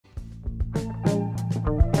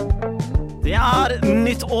Det er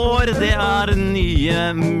nytt år, det er nye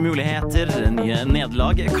muligheter, nye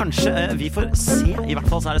nederlag. Kanskje vi får se. I hvert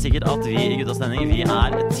fall så er det sikkert at vi i Guttas stemning, vi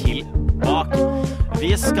er tilbake. Vi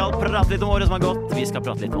skal prate litt om året som har gått. Vi skal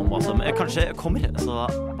prate litt om hva som kanskje kommer. Så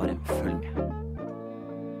bare følg med.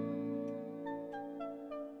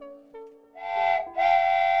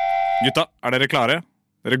 Gutta, er dere klare?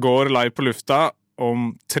 Dere går live på lufta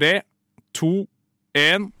om 3, 2,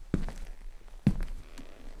 1.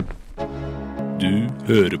 Du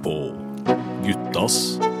hører på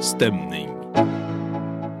Guttas stemning.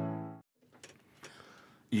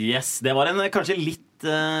 Yes, det var en kanskje litt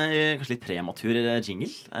prematur jingle.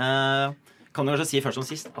 Kan du kanskje si først som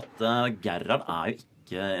sist at Gerhard er jo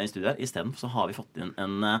ikke i studio her. I stedet så har vi fått inn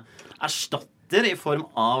en erstatter i form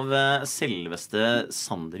av selveste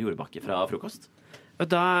Sander Jordbakke fra Frokost.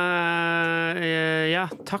 Da, ja,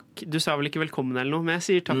 takk. Du sa vel ikke velkommen eller noe, men jeg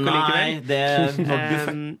sier takk allikevel. Nei, når du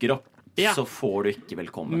fucker opp, så får du ikke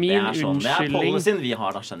velkommen. Det er sånn, det er policyen vi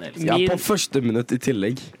har da generelt. Ja, på første minutt i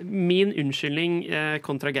tillegg. Min unnskyldning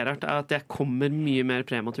kontra Gerhard er at jeg kommer mye mer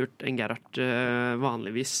prematurt enn Gerhard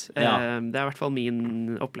vanligvis. Det er i hvert fall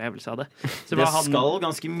min opplevelse av det. Så det skal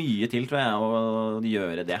ganske mye til, tror jeg, å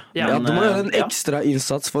gjøre det. Ja, du må gjøre en ekstra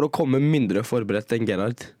innsats for å komme mindre forberedt enn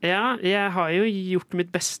Gerhard. Ja, jeg har jo gjort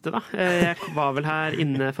mitt beste da. Jeg var vel her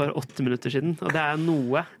inne for 8 minutter siden, og det er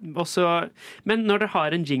noe. Også, men når dere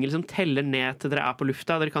har en jingle som teller ned til dere er på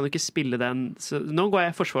lufta, dere kan jo ikke spille den, så nå går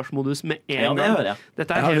jeg i forsvarsmodus med en gang. Ja, det hører jeg.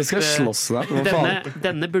 Dette er helt, vi skal slåss der.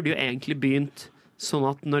 Denne burde jo egentlig begynt sånn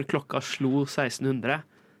at når klokka slo 1600,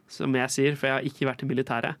 som jeg sier, for jeg har ikke vært i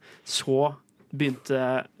militæret, så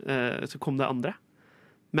kom det andre.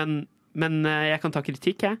 Men jeg kan ta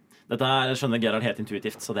kritikk, jeg. Dette her skjønner Gerhard helt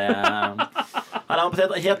intuitivt, så det her er han på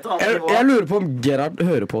et helt annet nivå. Jeg lurer på om Gerhard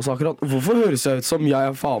hører på oss akkurat. Hvorfor høres jeg ut som jeg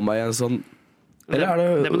er faen meg i en sånn, eller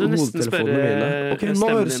er det må du nesten spørre okay,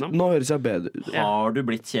 nå høres jeg bedre. Har du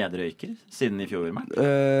blitt kjederøyker siden i fjor, Mert?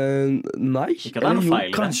 Nei. Ikke at det er noe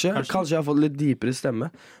feil, kanskje jeg har fått litt dypere stemme.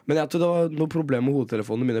 Men jeg tror det var noe problem med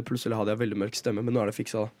hodetelefonene mine. Plutselig hadde jeg veldig mørk stemme, men nå er det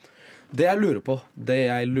fiksa da. Det jeg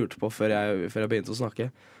lurte på før jeg begynte å snakke,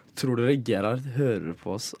 tror dere Gerhard hører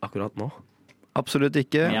på oss akkurat nå? Absolutt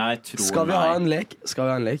ikke. Skal vi ha en lek?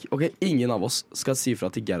 Ok, ingen av oss skal si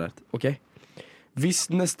fra til Gerhard, ok? Hvis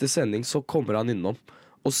neste sending så kommer han innom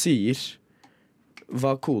og sier hva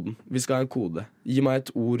er koden? Vi skal ha en kode. Gi meg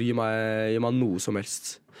et ord, gi meg noe som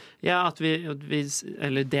helst. Ja, at vi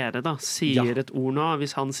eller dere da, sier et ord nå.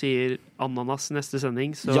 Hvis han sier ananas neste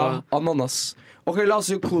sending, så... Ja, ananas. Ok, la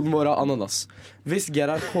oss gjøre koden vår av ananas. Hvis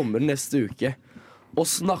Gerhard kommer neste uke og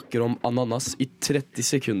snakker om ananas i 30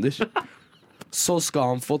 sekunder, så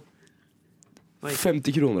skal han få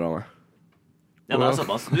 50 kroner av meg. Ja, det er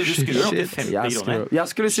såpass. Du skulle jo opp til 50 kroner.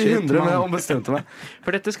 Jeg skulle si 100, men jeg ombestemte meg.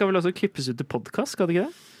 For dette skal vel også klippes ut til podcast, skal det ikke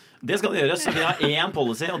det? Det skal det gjøres. Vi har én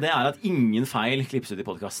policy, og det er at ingen feil klippes ut i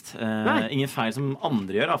podcast. Ingen feil som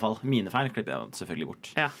andre gjør, i hvert fall. Mine feil klipper jeg selvfølgelig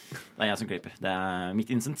bort. Ja. Det er jeg som klipper. Det er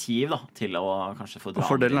mitt insentiv da, til å kanskje få dra.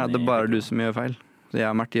 Og fordelen er at det bare du som gjør feil. Så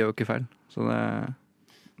jeg og Mert gjør jo ikke feil. Så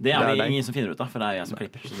det er det ingen som finner ut av, for det er jeg som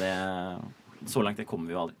klipper. Så langt det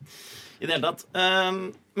kommer vi jo aldri i det hele tatt.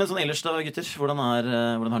 Men sånn ellers da, gutter, hvordan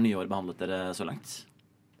har nyår behandlet dere så langt?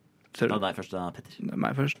 Da deg først da, Petter. Det er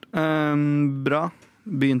meg først. Bra.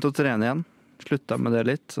 Begynte å trene igjen. Slutta med det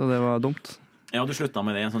litt, så det var dumt. Ja, du slutta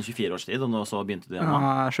med det i en sånn 24 års tid, og så begynte du igjen da.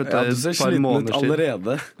 Ja, jeg slutta du ser sliten ut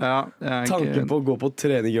allerede. Ja, tanken på å gå på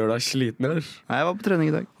trening gjør deg sliten, eller? Nei, jeg var på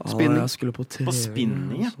trening i dag. Spinning. Jeg skulle på trening. På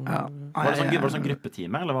spinning, ja. Var det sånn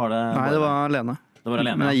gruppetime, eller var det... Nei, det var alene.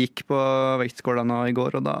 Men jeg gikk på vektskåla nå i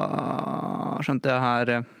går, og da skjønte jeg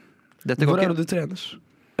her dette Hvor er det du trener?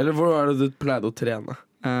 Eller hvor er det du pleide å trene?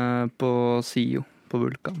 På SIO, på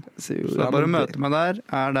Vulkan. Så bare møte meg der.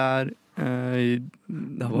 Er der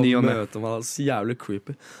ny og med. Møte meg, så jævlig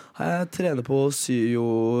creepy. Jeg trener på SIO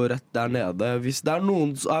rett der nede. Hvis det er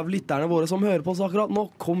noen av lytterne våre som hører på oss akkurat nå,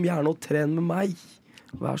 kom gjerne og tren med meg.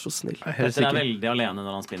 Vær så snill. Petter er veldig alene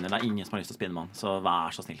når han spinner. Det er ingen som har lyst til å spinne med han. Så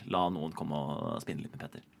vær så snill, la noen komme og spinne litt med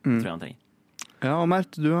Petter. Tror jeg han trenger. Ja, og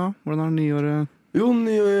Mert, du da? Hvordan har nyåret? Jo,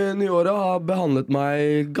 nyåret har behandlet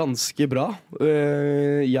meg ganske bra.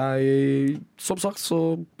 Som sagt så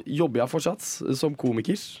jobber jeg fortsatt som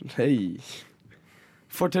komiker. Hei.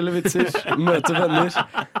 Fortelle vitser, møte venner.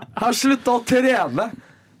 Har sluttet å trene.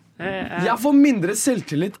 Jeg får mindre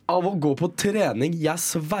selvtillit av å gå på trening. Jeg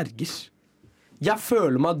sverger. Jeg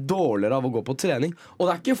føler meg dårligere av å gå på trening. Og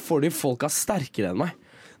det er ikke fordi folk er sterkere enn meg.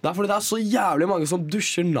 Det er fordi det er så jævlig mange som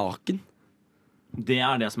dusjer naken. Det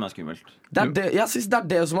er det som er skummelt. Jeg synes det er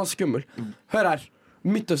det som er skummelt. Hør her,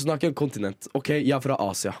 Midtøsten er ikke en kontinent. Ok, jeg er fra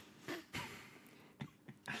Asia.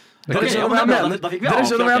 Dere skjønner hva jeg mener. Da fikk vi Dere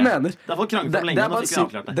skjønner hva jeg avklart mener. Det er folk kranglet om lenge, nå fikk vi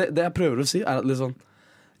avklart det. Det jeg prøver å si er at liksom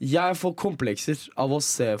jeg får komplekser av å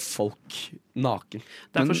se folk naken.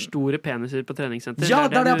 Det er for store peniser på treningssenter. Ja,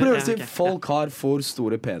 det er det jeg prøver å si. Okay. Folk har for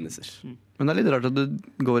store peniser. Men det er litt rart at du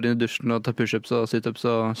går inn i dusjen og tar pushups og situps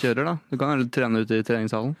og kjører, da. Du kan heller trene ute i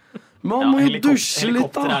treningshallen. Man må jo dusje litt,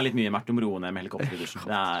 Helikopter da. er litt mye, Mert. Du må roe ned med helikopter i dusjen.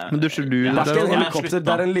 Men dusjer du? Det er ikke en helikopter,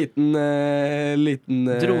 det er en liten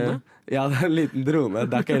Drone? Ja, det er en liten drone.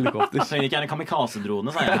 Det er ikke helikopter. Trenger ikke en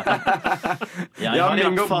kamikaze-drone, sa jeg. Ja,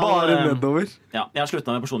 min går bare nedover. Ja, jeg har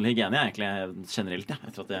sluttet med personlig hygiene, egentlig generelt,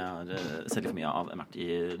 etter at jeg har sett litt for mye av Mert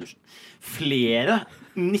i dusjen. Flere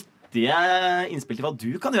nyttige innspill til hva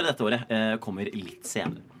du kan gjøre dette året, kommer litt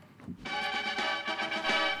senere.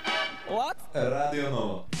 Radio nå.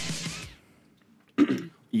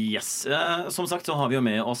 Yes, som sagt så har vi jo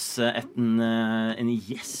med oss en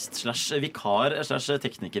gjest slash vikar slash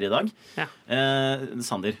tekniker i dag. Ja.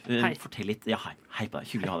 Sander, Hei. fortell litt. Ja, hei på deg,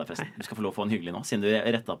 hyggelig å ha deg forresten. Du skal få lov å få en hyggelig nå, siden du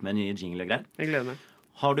rettet opp med nye jingle og greier. Jeg gleder meg.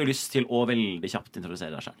 Har du lyst til å veldig kjapt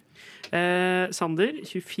introdusere deg selv? Sander,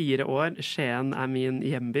 24 år, Skien er min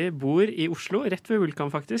hjemby. Bor i Oslo, rett ved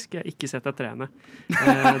Vulkan faktisk. Jeg har ikke sett deg trene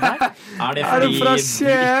der. Er det fordi du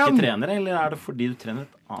ikke trener, eller er det fordi du trener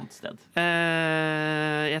et annet sted?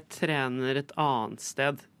 Jeg trener et annet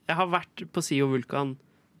sted. Jeg har vært på SIO Vulkan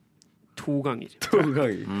 2 ganger.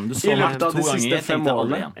 Du så meg 2 ganger, jeg tenkte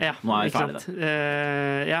aldri igjen. Ja, Nå er jeg ferdig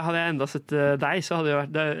der. Hadde jeg enda sett deg, så hadde det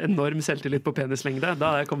vært enorm selvtillit på penislengde.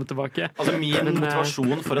 Da hadde jeg kommet tilbake. Altså min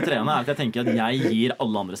motivasjon for å trene er at jeg tenker at jeg gir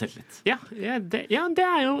alle andre selvtillit. Det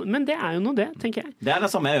er jo noe det, tenker jeg. Det er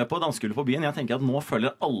det samme jeg gjør på dansegulvet på byen. Jeg tenker at nå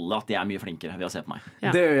føler alle at de er mye flinkere ved å se på meg.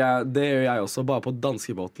 Ja. Det gjør jeg også, bare på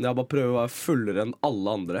danskebåten. Jeg bare prøver å være fullere enn alle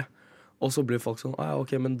andre. Og så blir folk sånn,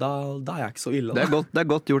 ok, men da er jeg ikke så ille. Det er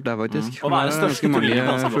godt gjort der, faktisk. Å være største tulling i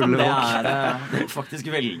dansegulvet, det folk. er faktisk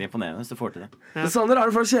veldig imponerende hvis du får til det. Ja. Sander, er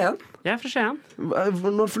du fra Skien? Jeg er fra Skien.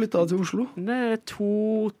 Når flyttet du til Oslo? Det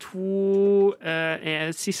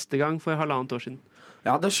er siste gang for 1,5 år siden.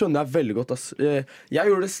 Ja, det skjønner jeg veldig godt, ass. Jeg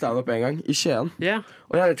gjorde stand-up en gang i Skien. Yeah.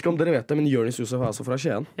 Og jeg vet ikke om dere vet det, men Jonis Josef er altså fra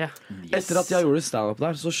Skien. Yeah. Etter at jeg gjorde stand-up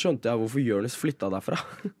der, så skjønte jeg hvorfor Jonis flyttet derfra.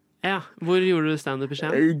 Ja, hvor gjorde du stand-up i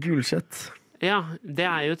Skien? I Gulset. Ja, det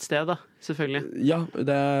er jo et sted da, selvfølgelig. Ja,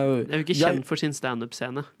 det er jo ikke kjent for sin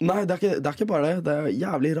stand-up-scene. Nei, det er ikke bare det. Det er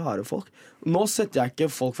jævlig rare folk. Nå setter jeg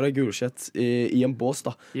ikke folk fra Gulset i en bås,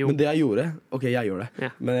 da. Jo. Men det jeg gjorde, ok, jeg gjør det.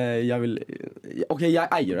 Ja. Men jeg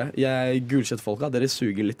eier det. Gulset-folka, dere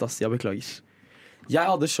suger litt, ass. Jeg beklager. Jeg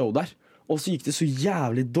hadde show der, og så gikk det så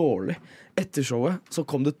jævlig dårlig. Etter showet så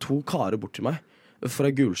kom det 2 karer bort til meg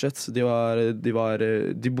fra Gulset. De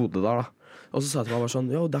bodde der, da. Og så sa jeg til meg bare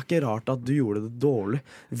sånn, jo, det er ikke rart at du gjorde det dårlig.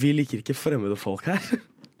 Vi liker ikke fremmede folk her.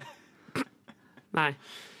 Nei,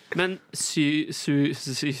 men syger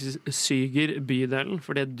bydelen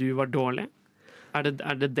fordi du var dårlig? Er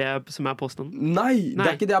det som er påstanden? Nei, det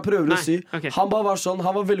er ikke det jeg prøver å si. Okay. Han bare var sånn,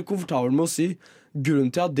 han var veldig komfortabel med å si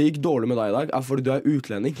grunnen til at det gikk dårlig med deg i dag er fordi du er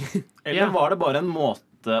utlending. Eller var det bare en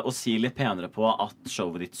måte å si litt penere på at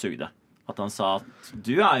showet ditt sugde? At han sa at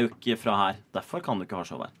du er jo ikke fra her, derfor kan du ikke ha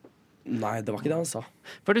show her. Nei, det var ikke det han sa.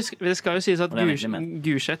 For det skal jo sies at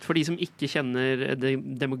Gulset, for de som ikke kjenner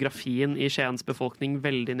demografien i Skiens befolkning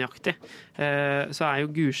veldig nøyaktig, så er jo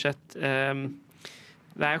Gulset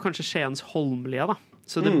det er jo kanskje Skiens Holmlia, da.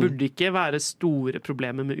 Så det burde ikke være store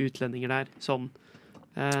problemer med utlendinger der. Sånn.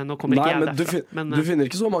 Nå kommer ikke jeg derfra. Du finner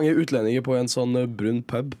ikke så mange utlendinger på en sånn brun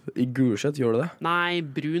pub i Gulset, gjør du det? Nei,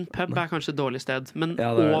 brun pub er kanskje et dårlig sted. Men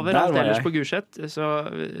overalt ellers på Gulset så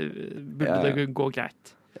burde det gå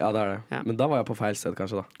greit. Ja, det er det. Ja. Men da var jeg på feil sted,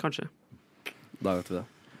 kanskje. Kanskje. Da vet vi det.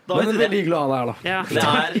 Men det er veldig hyggelig å ha deg her, da. Ja.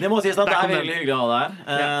 Det må sies at det er veldig hyggelig å ha deg her.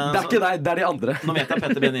 Det er ikke deg, det er de andre. Nå vet jeg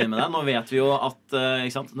Petter begynner inn med deg. Nå vet vi jo at,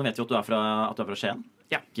 Nå vet vi at du er fra Skien.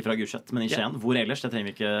 Ja. Ikke fra Gulset, men i Skien. Hvor ellers? Det trenger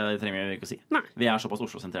vi ikke å si. Nei. Vi er såpass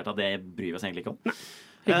Oslo-sentrert at det bryr vi oss egentlig ikke om.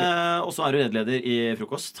 Og så er du redleder i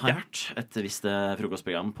Frokost, har jeg hørt. Et visst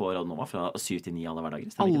frokostprogram på Radio Nova fra 7 til 9 alle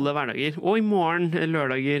hverdager. Alle hverdager. Og i morgen,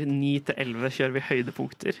 lørdager 9 til 11, kjører vi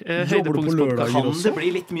høydepunkter. Jobber du på lørdager kan også? Det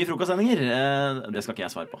bli litt mye frokostsendinger? Det skal ikke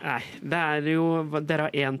jeg svare på. Nei, det er jo,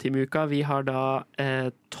 dere har 1 time i uka. Vi har da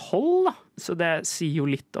 12, da. Så det sier jo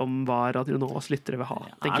litt om hva Radio Novas lyttere vil ha.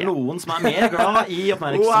 Det er noen som er mer glad i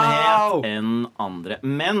oppmerksomhet enn andre.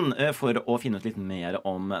 Men for å finne ut litt mer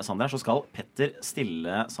om Sander, så skal Petter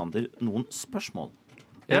stille Sander noen spørsmål.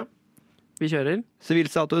 Ja, vi kjører.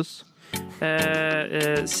 Sivilstatus.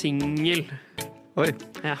 Singel. Oi.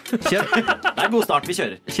 Ja. Det er god start, vi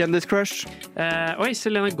kjører. Kjendiscrush. Oi,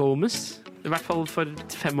 Selena Gomez. I hvert fall for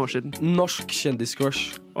 5 år siden. Norsk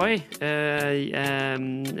kjendiscrush. Oi.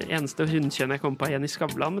 Eneste hundkjønn jeg kom på er Jenny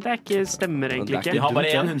Skavlan, men det stemmer egentlig ikke. Vi har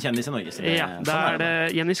bare én hundkjendis i Norge. Ja, da er det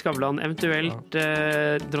Jenny Skavlan, eventuelt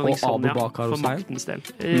dronning Sonja for maktens del.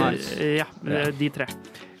 Nice. Ja, de 3.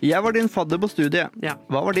 Jeg var din fadder på studiet. Ja.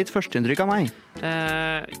 Hva var ditt førsteinntrykk av meg?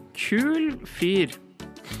 Kul fyr.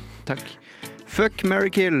 Takk. Fuck, marry,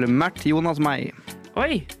 kill, Mert, Jonas, meg.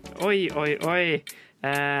 Oi.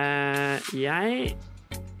 Jeg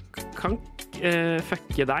kan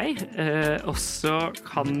fucke deg, og så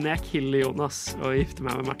kan jeg kille Jonas og gifte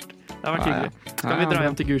meg med Mert. Det har vært hyggelig. Så kan vi dra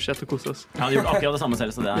hjem til Gulset og kose oss. Han har gjort akkurat det samme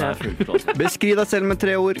selv, så det fullt forståelse. Beskriv deg selv med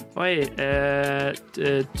 3 ord. Oi,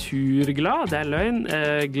 turglad, det løgn.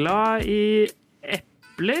 Glad i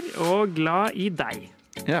epler og glad i deg.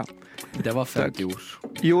 Ja. Det var 50 ord.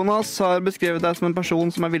 Jonas har beskrevet deg som en person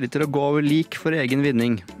som er villig til å gå over lik for egen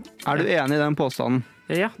vinning. Er du enig i den påstanden?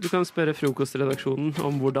 Ja, du kan spørre Frokostredaksjonen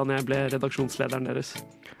om hvordan jeg ble redaksjonslederen deres.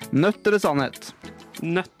 Nødt eller sannhet?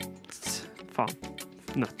 Nødt. Faen.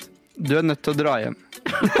 Nødt. Du er nødt til å dra hjem.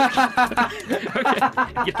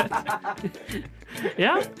 Greit.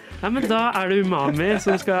 Ja, men da er det Umami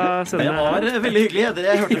som skal sende. Det var veldig hyggelig.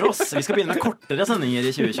 Dere hørte fra oss. Vi skal begynne med kortere sendinger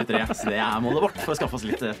i 2023. Så det målet vårt for å skaffe oss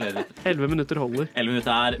litt flere. 11 minutter holder. 11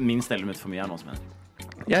 minutter er minst 11 minutter for mye, noen som mener.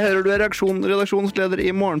 Jeg hører du er redaksjonsleder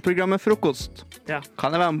i morgenprogrammet Frokost. Ja.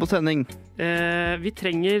 Kan jeg være med på sending? Vi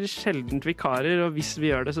trenger sjeldent vikarer, og hvis vi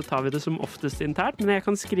gjør det, så tar vi det som oftest internt. Men jeg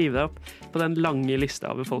kan skrive deg opp på den lange lista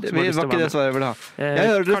over folk som har lyst til å være med. Det var ikke det svaret jeg ville ha. Jeg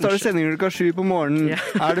hører dere starter sendingen klokka 7 på morgenen. Ja.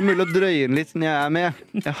 Er det mulig å drøye den litt når jeg er med?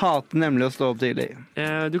 Jeg hater nemlig å stå opp tidlig.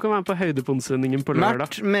 Du kan være med på høydepunktsendingen på lørdag.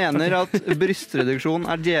 Mert mener at brystreduksjon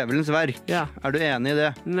er djevelens verk. Ja. Er du enig i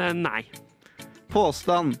det? Nei.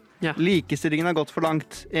 Påstand. Ja. Likestillingen har gått for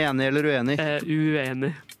langt. Enig eller uenig?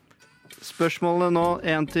 Uenig. Spørsmålene nå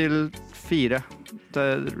 1 til 4. Det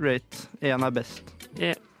er rate. 1 er best.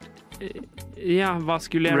 Ja, hva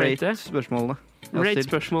skulle jeg rate? Rate spørsmålene. Rate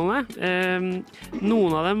spørsmålene.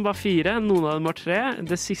 Noen av dem var 4, noen av dem var 3.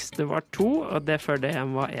 Det siste var 2, og det før det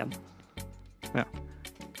var 1. Ja.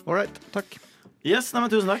 All right, takk. Yes, nei, men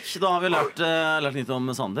tusen takk. Da har vi lært litt om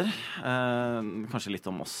Sander. Kanskje litt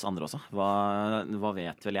om oss andre også. Hva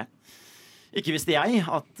vet vel jeg? Ikke visste jeg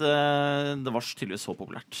at det var tydeligvis så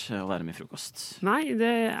populært å være med i Frokost. Nei,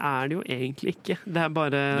 det er det jo egentlig ikke. Det er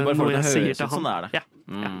bare noe jeg sier til han. Sånn er det. Ja.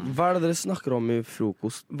 Hva er det dere snakker om i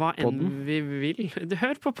Frokost? Hva enn vi vil.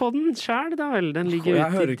 Hør på podden selv da vel. Den ligger jeg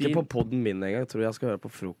hører ikke på podden min engang. Jeg tror jeg skal høre på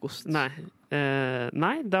Frokost. Nei,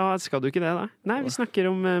 da skal du ikke det da. Nei, vi snakker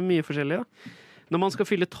om mye forskjellig da. Når man skal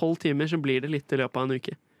fylle 12 timer, så blir det litt i løpet av en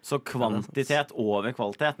uke. Så kvantitet over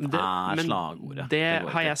kvalitet er slagordet. Det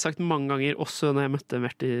har jeg sagt mange ganger, også når jeg møtte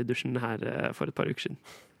Mert i dusjen her for et par uker siden.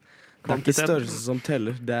 Det er ikke størrelse som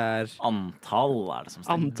teller, det er antall er det som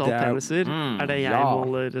stemmer. Antall peniser er det jeg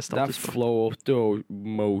måler status på. Det er flow of the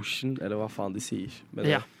motion, eller hva faen de sier. Men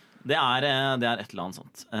ja. Det er et eller annet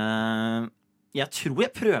sånt. Jeg tror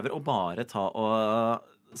jeg prøver å bare ta og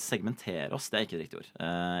segmentere oss, det er ikke det riktige ord.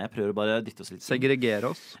 Jeg prøver bare å dytte oss litt. Segregere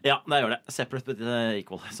oss? Ja, det gjør det. Separate but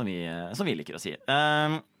equal, som vi liker å si.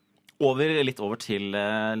 Litt over til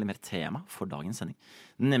litt mer tema for dagens sending.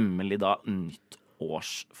 Nemlig da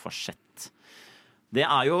nyttårsforsett. Det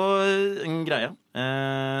er jo en greie.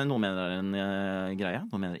 Noen mener det er en greie,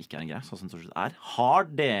 noen mener det ikke er en greie, sånn som det er. Har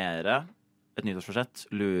dere et nyttårsforsett,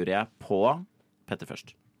 lurer jeg på Petter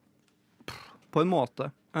først. På en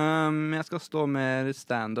måte. Jeg skal stå mer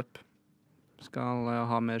stand-up. Skal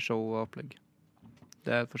ha mer show og opplegg.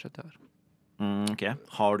 Det er et forsett jeg har. Ok.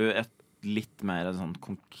 Har du et litt mer sånn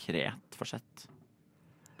konkret forsett?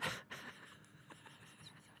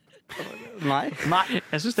 Nei.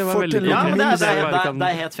 Jeg synes det var veldig konkret. Ja, det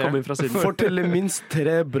er helt fair. Fortelle minst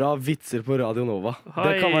 3 bra vitser på Radio Nova.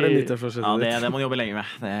 Det kan være nyttårsforsettet. Ja, det må du jobbe lenge med.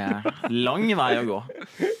 Det er lang vei å gå.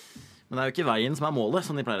 Men det er jo ikke veien som er målet,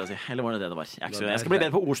 som de pleier å si. Eller var det det var? Jeg skal bli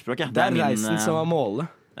bedre på ordspråket. Det er reisen som er målet.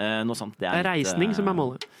 Noe sånt. Det er reisning som er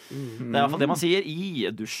målet. Det er i hvert fall det man sier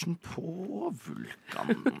i dusjen på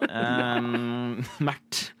Vulkan.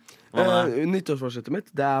 Mert? Nyttårsforsettet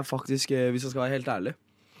mitt, det er faktisk, hvis jeg skal være helt ærlig,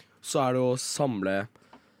 så er det å samle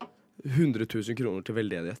 100 000 kroner til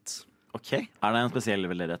veldedighet. Ok, er det en spesiell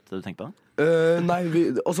veldedighet du tenker på? Nei,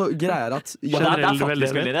 også greier at det er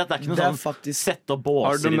faktisk veldedighet. Det er ikke noe sånn sett og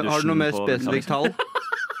båser i dusjen. Har du noe mer spesifikt tall?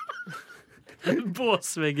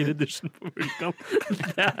 Båsvegger i dusjen på Vulkan.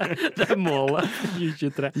 Det er målet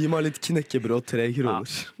 2023. Gi meg litt knekkebrød, 3 kroner.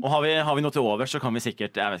 Ja. Og har vi noe til over, så kan vi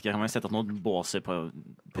sikkert, jeg vet ikke, kan vi sette opp noen båser på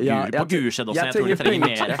Gulset også. Jeg tror de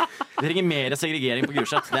trenger mer segregering på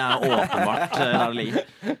Gulset. Det er åpenbart der det ligger.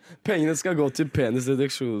 Pengene skal gå til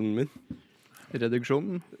penisreduksjonen min.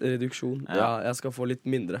 Reduksjon. Ja, jeg skal få litt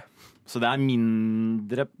mindre. Så det er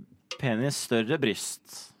mindre penis, større bryst.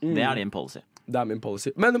 Det er din policy. Det er min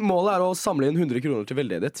policy. Men målet er å samle inn 100 kroner til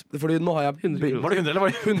veldedighet. Fordi nå har jeg 100 kroner. Var det 100 eller var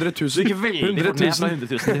det 100 000. Du gikk veldig fort ned fra 100 000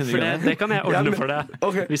 til 100 For kroner. det kan jeg ordne for deg.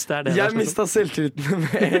 Okay. Hvis det er det. Jeg mista selvtilliten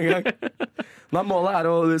med en gang. Nei, målet er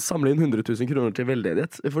å samle inn 100 000 kroner til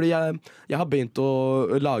veldedighet. Fordi jeg har begynt å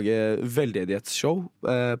lage veldedighetsshow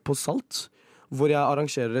på Salt. Hvor jeg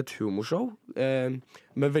arrangerer et humorshow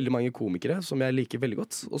med veldig mange komikere som jeg liker veldig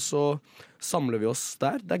godt. Og så samler vi oss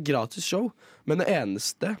der. Det er gratis show, men det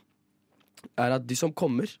eneste er at de som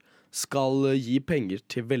kommer, skal gi penger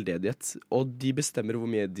til veldedighet. Og de bestemmer hvor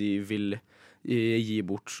mye de vil gi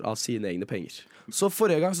bort av sine egne penger. Så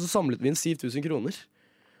forrige gang så samlet vi inn 7000 kroner.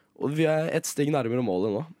 Og vi er et steg nærmere målet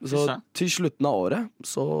nå. Så til slutten av året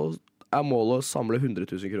så er målet å samle 100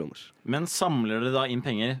 000 kroner. Men samler dere da inn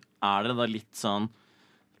penger? Er det da litt sånn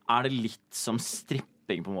Er det litt som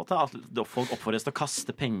stripping, på en måte? At folk oppfordres til å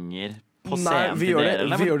kaste penger på scenen til dere?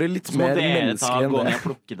 Nei, vi gjør det litt mer menneskelig enn det. Gå ned og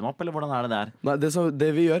plukke dem opp, eller hvordan er det der? Nei,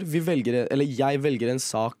 det vi gjør, jeg velger en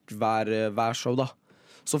sak hver show, da.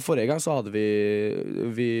 Så forrige gang så hadde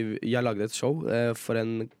jeg lagde et show for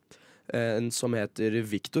en som heter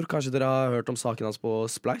Victor. Kanskje dere har hørt om saken hans på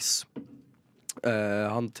Splice.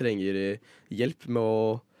 Han trenger hjelp med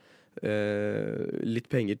å litt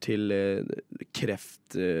penger til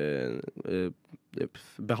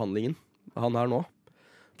kreftbehandlingen han har nå.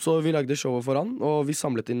 Så vi lagde showet for han, og vi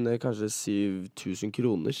samlet inn kanskje 7000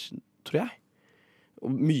 kroner, tror jeg. Og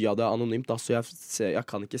mye av det er anonymt, da, så jeg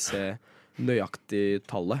kan ikke se nøyaktig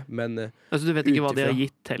tallet, men altså, du vet ikke hva de har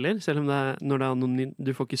gitt heller, selv om når det er anonymt,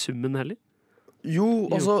 du får ikke summen heller? Jo,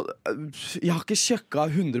 altså, jeg har ikke sjekka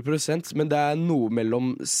 100%, men det er noe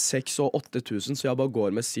mellom 6000 og 8000, så jeg bare går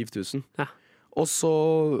med 7000. Ja. Og så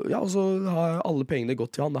har alle pengene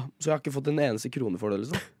gått til han, da. Så jeg har ikke fått en eneste krone for det,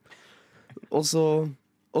 liksom. Og så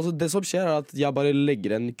det som skjer er at jeg bare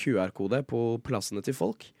legger en QR-kode på plassene til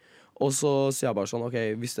folk, og så sier jeg bare sånn,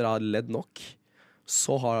 ok, hvis dere har ledd nok,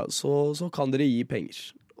 så kan dere gi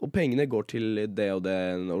penger. Og pengene går til det og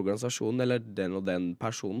den organisasjonen, eller den og den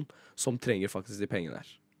personen, som trenger faktisk de pengene der.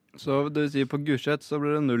 Så det vil si på Gulset så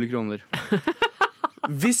blir det 0 kroner.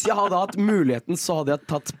 Hvis jeg hadde hatt muligheten, så hadde jeg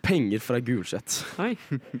tatt penger fra Gulset. Oi.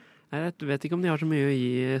 Jeg vet ikke om de har så mye å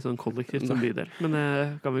gi sånn kollektivt som bydel, men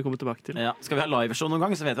det kan vi komme tilbake til. Ja. Skal vi ha liveshow noen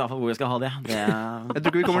gang, så vet vi i hvert fall hvor vi skal ha det. Jeg tror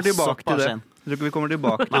ikke vi kommer tilbake til det.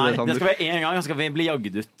 Nei, det skal vi en gang, så skal vi bli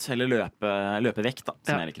jagd ut, eller løpe vekk, da,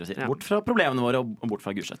 som jeg liker å si. Bort fra problemene våre og bort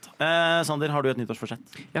fra Gulset. Sander, har du et nyttårsforsett?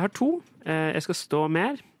 Jeg har 2. Jeg skal stå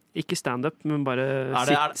mer. Ikke stand-up, men bare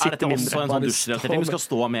sitte mindre. Er dette også en sånn dusjrelatering? Du skal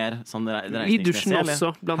stå mer sånn i dusjen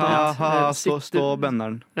også, blant annet. Stå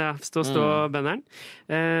benneren. Ja, stå benneren.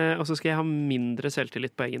 Og så skal jeg ha mindre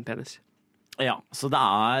selvtillit på egen penis. Ja, så det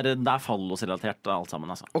er fallosrelatert alt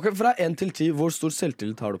sammen, altså. Ok, fra 1 til 10, hvor stor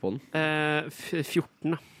selvtillit har du på den?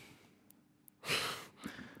 14, da.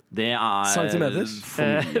 Det er centimeter?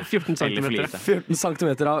 14 centimeter. 14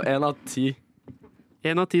 centimeter av 1 av 10.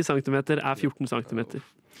 1 av 10 centimeter er 14 centimeter.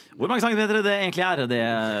 Hvor mange centimeter det egentlig er, det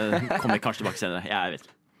kommer jeg kanskje tilbake senere. Jeg vet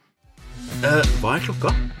ikke. Hva er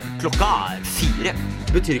klokka? Klokka er 4.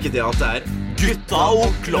 Betyr ikke det at det er Gutta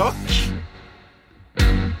og klokk?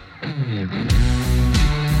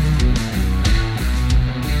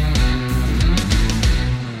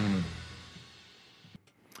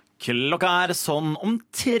 Klokka er sånn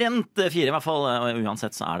omtrent 4 i hvert fall.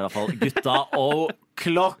 Uansett så er det i hvert fall Gutta og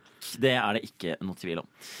klokk. Det er det ikke noe tvil om.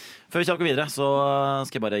 Før vi går videre, så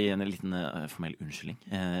skal jeg bare gi en liten formell unnskyldning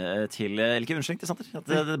ikke unnskyldning til Sander.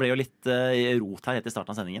 Det ble jo litt rot her etter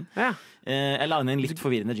starten av sendingen. Ja. Jeg la inn en litt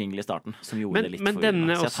forvirrende jingle i starten som gjorde det litt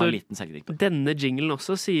forvirrende. Så jeg tar en liten selvkritikk på det. Denne jinglen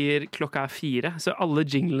også sier klokka er 4, så alle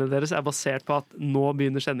jinglene deres er basert på at nå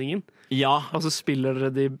begynner sendingen. Ja. Og så spiller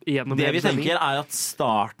dere de gjennom det vi tenker er at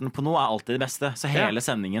starten på noe er alltid det beste. Så hele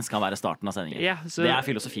sendingen skal være starten av sendingen. Ja, så det er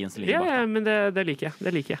filosofien som ligger bak. Ja, men det liker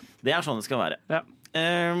jeg. Det er sånn det skal være. Ja.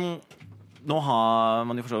 Nå har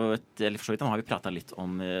man jo for så vidt har vi pratet litt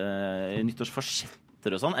om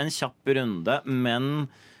nyttårsforsetter og sånn. En kjapp runde, men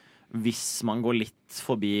hvis man går litt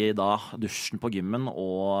forbi da dusjen på gymmen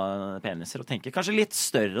og peniser og tenker kanskje litt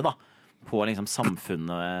større da på liksom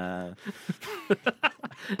samfunnet.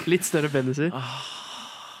 Litt større peniser?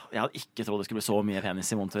 Jeg hadde ikke trodd det skulle bli så mye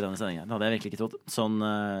penis i monitor i denne sendingen. Det hadde jeg virkelig ikke trodd. Sånn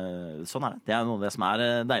er det. Det er noe av det som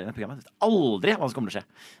er deilig med programmet. Jeg vet aldri hva som kommer til å skje.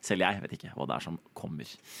 Selv jeg vet ikke hva det er som kommer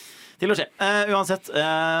til å skje. Uansett,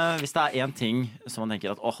 hvis det er en ting som man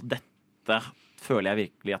tenker at dette føler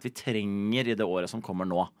jeg virkelig at vi trenger i det året som kommer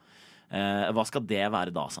nå. Hva skal det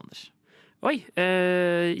være da, Sander?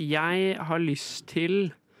 Jeg har lyst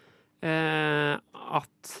til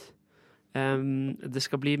at det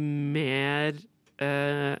skal bli mer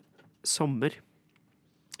sommer.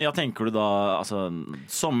 Ja, tenker du da altså,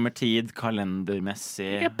 sommertid,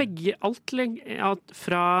 kalendermessig? Ja, begge, alt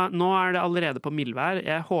fra nå er det allerede på mildvær.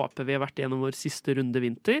 Jeg håper vi har vært gjennom vår siste runde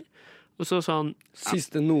vinter. Og så sånn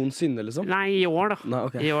Siste noensinne, liksom? Nei, i år da. Nei,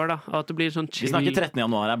 okay. I år da. At det blir sånn chill. Vi snakker 13.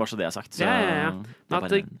 januar, bare så det er sagt. Så ja. At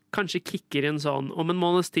det kanskje kicker inn sånn om en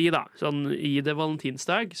måneds tid da. Sånn i det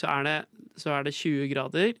valentinsdag så er det 20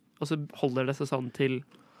 grader, og så holder det seg sånn til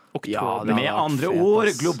oktober. Ja, med andre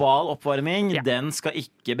ord, global oppvarming, den skal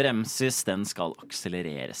ikke bremses, den skal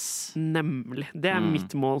akselereres. Nemlig. Det er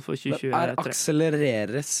mitt mål for 2023. Er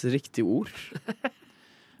akselereres riktig ord?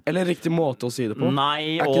 Eller riktig måte å si det på?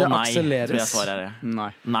 Nei og nei, tror jeg svaret er det.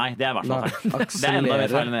 Nei, det er i hvert fall feil. Det er enda mer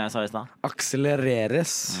feil enn jeg sa i sted.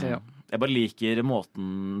 Akselereres. Ja. Jeg bare liker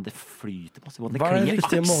måten det flyter på. Hva er den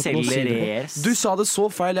riktige måten å si det på? Du sa det så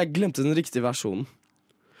feil, jeg glemte den riktige versjonen.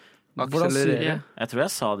 Akselerere. Jeg tror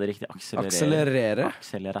jeg sa det riktig. Akselerere?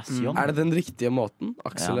 Akselerasjon. Er det den riktige måten?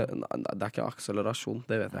 Nei, det er ikke akselerasjon,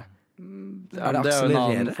 det vet jeg. Er det akselerere? Det er jo en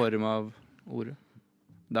annen form av ordet.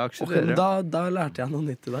 Det er akselerere. Da lærte jeg noe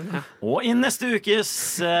nytt i dag. Ja. Og i neste ukes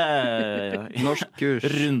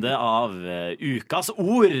runde av ukas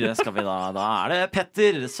ord skal vi da er det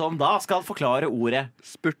Petter som da skal forklare ordet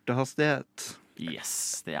spurtehastighet.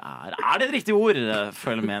 Yes, det er det et riktig ord?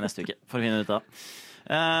 Følg med neste uke for å finne ut av.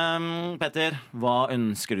 Petter, hva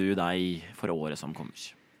ønsker du deg for året som kommer?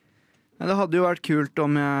 Det hadde jo vært kult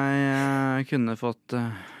om jeg kunne fått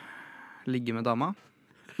ligge med dama.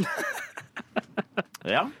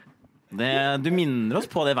 Ja, du minner oss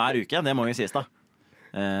på det hver uke. Det må jo sies da.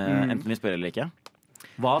 Enten vi spør eller ikke.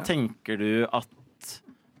 Hva tenker du at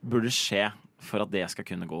burde skje for at det skal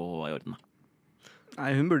kunne gå i orden? Nei,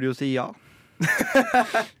 hun burde jo si ja.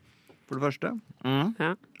 For det første.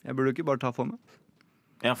 Jeg burde jo ikke bare ta for meg.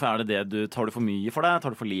 Ja, for er det tar du for mye for deg?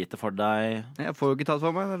 Tar du for lite for deg? Jeg får jo ikke tatt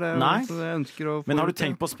for meg. Det er det jeg ønsker å få. Men har du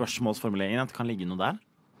tenkt på spørsmålsformuleringen? At det kan ligge noe der?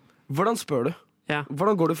 Hvordan spør du? Ja.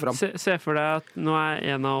 Hvordan går du fram? Se for deg at nå er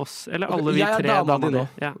en av oss, eller alle vi tre dama di nå.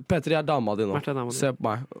 Ja. Petter, jeg er dama di nå. Dama se på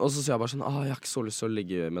meg. Og så sier jeg bare sånn, jeg har ikke så lyst til å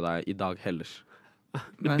ligge med deg i dag heller.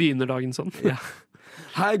 Du begynner dagen sånn. Ja.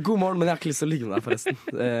 Hei, god morgen, men jeg har ikke lyst til å ligge med deg forresten.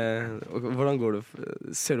 Hvordan går du?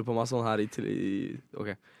 Ser du på meg sånn her Ok,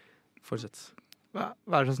 fortsett.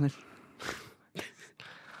 Vær så snill.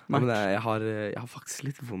 Men jeg har faktisk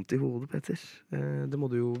litt vondt i hodet, Petter. Det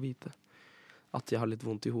må du jo vite. At jeg har litt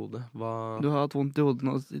vondt i hodet. Du har hatt vondt i hodet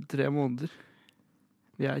nå i 3 måneder.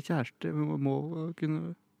 Vi er kjærester. Vi må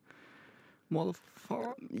kunne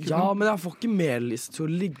faen. Ja, men jeg får ikke mer lyst til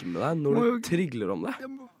å ligge med deg når du trigler om det.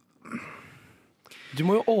 Du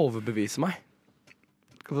må jo overbevise meg.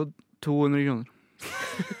 Du skal få 200 kroner.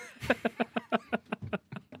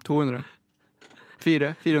 200.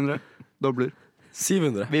 400. Dobler.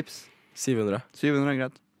 700. Vips. 700. 700 er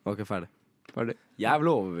greit. Ok, ferdig. Jeg er vel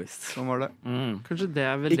overbevist. Sånn var det. Kanskje det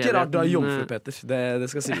er vel ikke rart du er jomfru, Petter.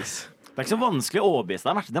 Det skal sies. Det er ikke så vanskelig å overbevise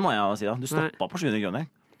deg, Mert. Det må jeg jo si da. Du stoppa på 700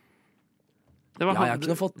 kroner. Jeg har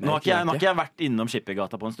ikke fått Nå har ikke jeg vært innom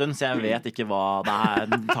Skippergata på en stund, så jeg vet ikke hva det er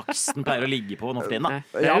taksten pleier å ligge på nå for tiden.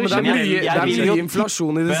 Ja, men det er mye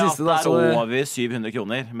inflasjon i det siste. Det er over 700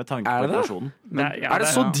 kroner med tanke på inflasjonen. Er det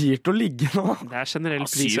så dyrt å ligge nå? Det er generell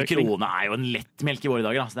prisøkning. 7 kroner er jo en lett melk i våre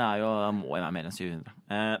dager. Det må jo være mer enn 700.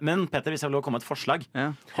 Men Petter, hvis jeg vil lov å komme med et forslag,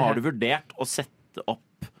 har du vurdert å sette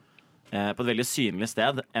opp på et veldig synlig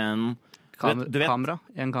sted en kamera?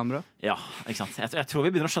 En kamera? Ja, ikke sant. Jeg tror vi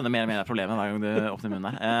begynner å skjønne mer og mer av problemet hver gang du åpner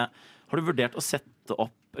munnen her. Har du vurdert å sette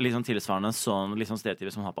opp litt sånn tilsvarende litt sånn stereotyper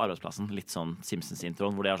som man har på arbeidsplassen? Litt sånn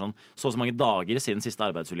Simpsons-introen, hvor det er sånn så og så mange dager siden siste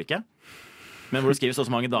arbeidsulykke. Men hvor du skriver så og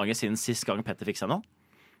så mange dager siden sist gang Petter fikk seg noe.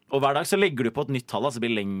 Og hver dag så legger du på et nytt tall, så blir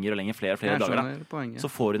det lenger og lenger, flere og flere dager. Så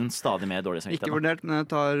får du en stadig mer dårlig samvittighet. Ikke vurdert, men jeg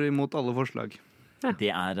tar imot alle forslag. Ja. Det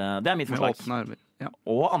er mitt forslag.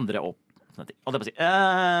 Og andre opp.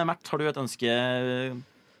 Mert, har du et ønske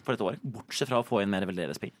for dette året? Bortsett fra å få inn mer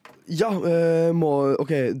veldedighetspenger. Ja,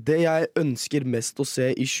 det jeg ønsker mest å se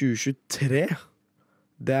i 2023,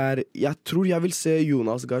 det er jeg tror jeg vil se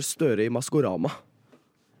Jonas Gahr Støre i Maskorama.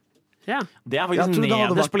 Ja. Det er faktisk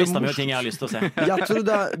nederst på lista med ting jeg har lyst til å se. Jeg tror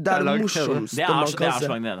det er det morsomste man kan se.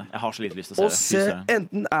 Jeg har så lite lyst til å se det. Å se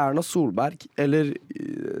enten Erna Solberg eller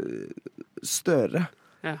Støre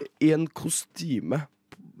i en kostyme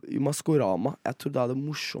i Maskorama. Jeg tror det er det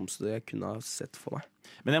morsomste jeg kunne ha sett for meg.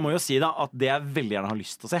 Men jeg må jo si da at det jeg veldig gjerne har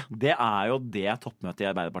lyst til å se, det er jo det toppmøtet i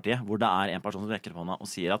Arbeiderpartiet, hvor det er en person som rekker hånda og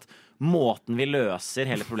sier at måten vi løser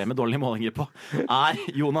hele problemet dårlige målinger på, er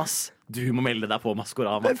Jonas, du må melde deg på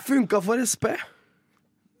Maskorama. Det funka for SP.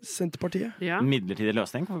 Senterpartiet. Ja. Midlertidig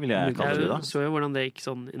løsning, vil jeg kalle det da. Jeg så jo hvordan det gikk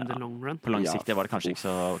sånn in the long run. På langsiktig var det kanskje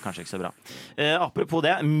ikke så bra. Apropos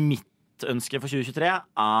det, mitt ønske for 2023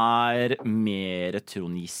 er mer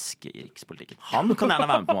Trond Giske i rikspolitikken. Han kan gjerne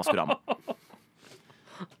være med på Maskorama.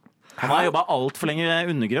 Han har jobbet alt for lenge i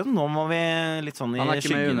undergrunn. Nå må vi litt sånn i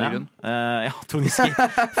skyggene. Trond Giske.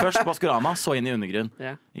 Først Maskorama, så inn i undergrunn.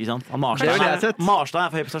 Ikke sant? Marstad er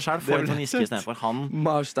for høy på seg selv, får Trond Giske i stedet for. Han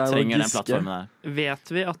trenger den plattformen der. Vet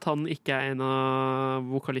vi at han ikke er en av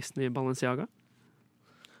vokalistene i Balenciaga?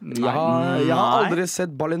 Jeg har aldri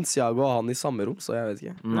sett Balenciaga og han i samme rom, så jeg vet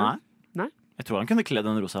ikke. Nei. Jeg tror han kunne kledd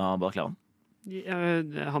den rosa balaklavaen.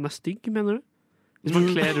 Han er stygg, mener du? Hvis man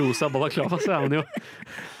kler rosa balaklava, så er han jo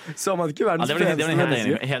Så har man ikke verdens det er en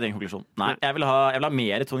helt egen konklusjon. Nei, jeg vil ha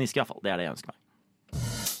mer Trond Giske i hvert fall. Det er det jeg ønsker meg.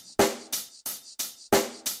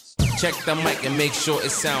 Check the mic and make sure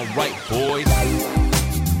it sound right, boys.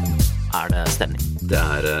 Er det stemning? Det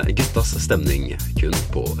er guttas stemning kun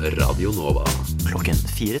på Radio Nova. Klokken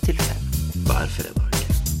 4 til 5 hver fredag.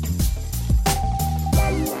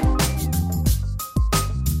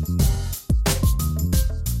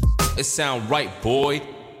 It sound right, boy.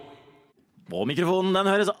 Og mikrofonen den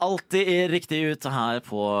høres alltid riktig ut her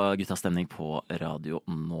på Guttas stemning på Radio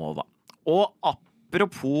Nova. Og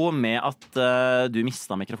apropos med at du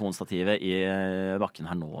mistet mikrofonstativet i bakken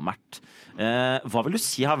her nå, Mert. Hva vil du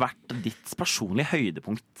si har vært ditt personlige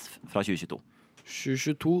høydepunkt fra 2022?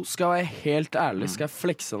 2022, skal jeg være helt ærlig, skal jeg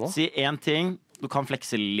flekse nå? Si en ting, du kan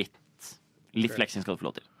flekse litt. Litt fleksing skal du få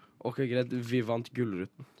lov til. Ok, greit, vi vant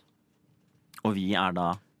Gullruten. Og vi er da?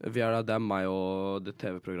 Det er meg og det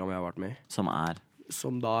TV-programmet jeg har vært med i.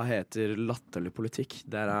 Som da heter Latterlig politikk.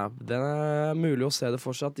 Den er mulig å se det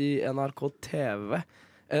fortsatt i NRK TV.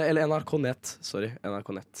 Eller NRK Nett. Sorry, NRK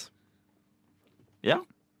Nett. Ja,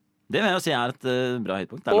 det vil jeg jo si er et bra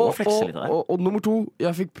høydepunkt. Det er lov å flekse litt av det. Og nummer 2,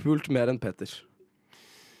 jeg fikk pult mer enn Petter.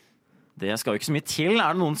 Det skal jo ikke så mye til.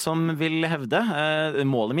 Er det noen som vil hevde?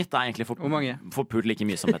 Målet mitt er egentlig få pult like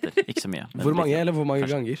mye som Petter. Ikke så mye. Hvor mange, eller hvor mange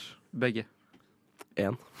ganger? Begge.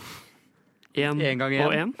 1 gang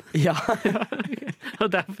og 1? Ja. Og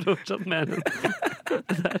det er fortsatt mer enn.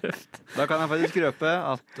 Det er røft. Da kan jeg faktisk røpe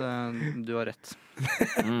at du har rett.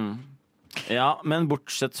 Ja, men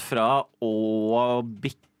bortsett fra å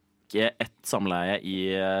bikke et samleie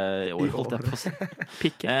i år, holdt jeg på å si.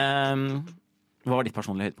 Pikke. Hva var ditt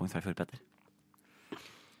personlige høydepunkt fra i fjor, Petter?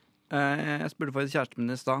 Jeg spurte faktisk kjæresten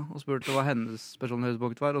min i stad, og spurte hva hennes personlige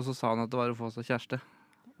høydepunkt var, og så sa han at det var å få seg kjæreste.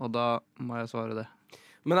 Og da må jeg svare det.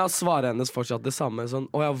 Men jeg svarer hennes fortsatt det samme. Sånn,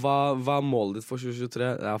 hva er målet ditt for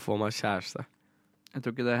 2023? Det er å få meg kjæreste. Jeg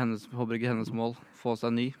tror ikke det er håper ikke hennes mål. Få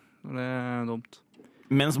seg ny. Det er dumt.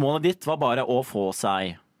 Mens målet ditt var bare å få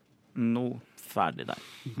seg ferdig der.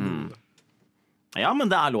 Ja, men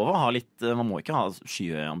det er lov å ha litt. Man må ikke ha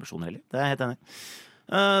skyhøye ambisjoner heller. Det er jeg helt enig.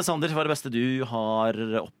 Sander, hva er det beste du har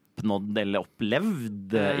oppnådd eller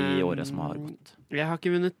opplevd i året som har gått? Jeg har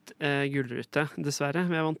ikke vunnet Gullrute, dessverre.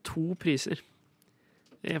 Men jeg vant 2 priser.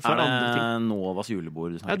 Er det Novas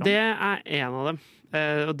julebord du snakker om? Ja, det er en av dem.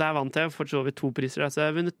 Og der vant jeg for så vidt 2 priser. Så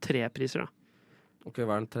jeg har vunnet 3 priser, da. Ok,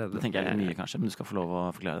 hva er den tredje? Det tenker jeg er litt mye, kanskje, men du skal få lov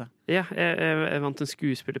å forklare det. Ja, jeg vant en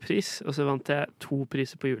skuespillerpris, og så vant jeg 2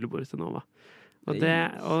 priser på julebordet til Nova.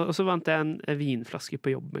 Og så vant jeg en vinflaske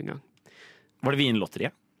på jobb en gang. Var det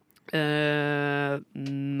vinlotteriet?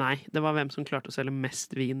 Nei, det var hvem som klarte å selge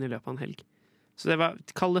mest vin i løpet av en helg. Så det var,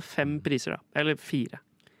 kall det 5 priser da, eller 4.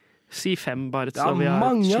 Si 5 bare, så vi har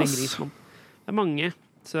slingringsmonn. Det er mange,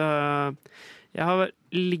 så jeg har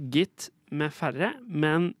ligget med færre,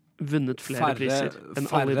 men vunnet flere priser enn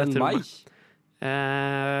alle i dette rommet.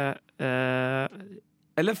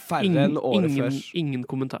 Eller færre enn året før? Ingen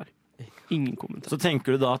kommentar. Så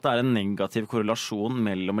tenker du da at det er en negativ korrelasjon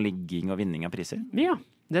mellom ligging og vinning av priser? Ja,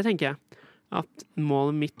 det tenker jeg. At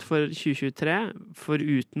målet mitt for 2023,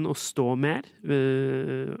 foruten å stå mer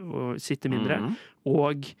og sitte mindre,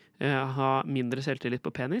 og ha mindre selvtillit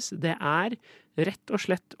på penis, det er rett og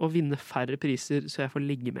slett å vinne færre priser så jeg får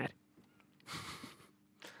ligge mer.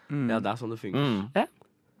 Ja, det er sånn det fungerer. Ja.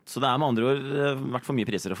 Så det er med andre ord vært for mye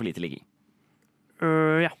priser og for lite ligging?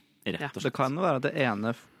 Ja. Rett og slett. Det kan jo være at det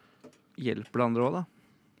ene hjelper det andre også, da.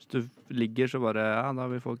 Hvis du ligger, så bare, da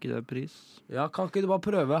vil folk ikke det pris. Ja, kan ikke du bare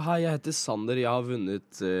prøve? Hei, jeg heter Sander, jeg har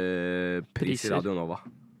vunnet pris i Radio Nova.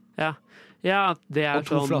 Ja, at det er og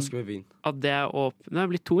 2 flasker med vin. At det er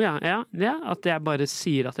blitt 2, ja. At jeg bare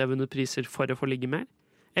sier at jeg har vunnet priser for å få ligge mer.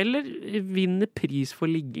 Eller vinne pris for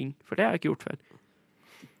ligging, for det har jeg ikke gjort før.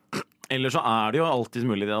 Eller så er det jo alltid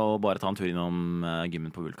mulig å bare ta en tur innom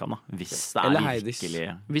gymmen på Vulkan, da. Hvis det er virkelig...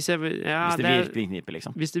 Hvis det virkelig kniper,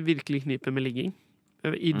 liksom. Hvis det virkelig kniper med ligging.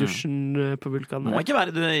 I dusjen på Vulkan. Må ikke være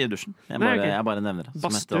i dusjen. Jeg bare nevner det.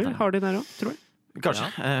 Badstue har de der også, tror jeg. Kanskje.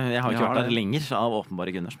 Jeg har ikke vært der lenger av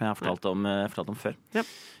åpenbare grunner, som jeg har fortalt om før. Ja.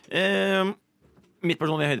 Mitt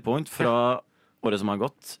personlige høydepunkt fra året som har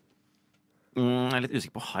gått. Jeg er litt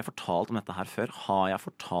usikker på, har jeg fortalt om dette her før? Har jeg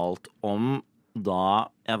fortalt om da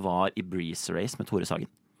jeg var i Breeze Race med Tore Sagen?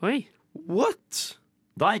 Oi! What?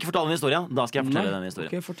 Da har jeg ikke fortalt den historien. Da skal jeg fortelle denne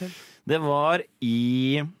historien. Okay, fortell. Det var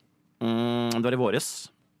i våres.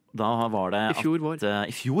 Da var det I fjor vår.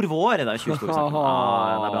 I fjor vår. Det er 20 det er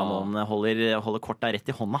bra noen holder kort der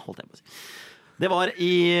rett i hånda, holdt jeg på å si. Det var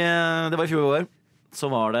i fjor vår. Så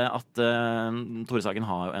var det at Tore Sagen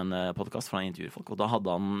har jo en podcast fra intervjuer folk, og da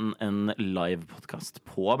hadde han en live podcast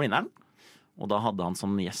på Blindern. Og da hadde han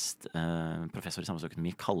som gjest professor i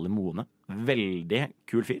samfunnsøkonomi Kalle Mone. Veldig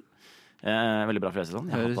kul fyr. Veldig bra for å lese sånn.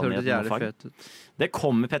 Det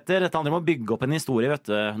kommer Petter. Dette handler om å bygge opp en historie, vet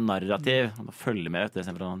du. Narrativ. Følge med, vet du,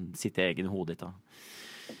 istedenfor å sitte i egen hode ditt.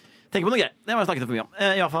 Tenk på noe greier. Det var jeg snakket for mye om.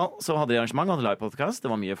 I hvert fall så hadde de arrangement, hadde live podcast.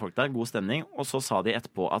 Det var mye folk der, god stemning. Og så sa de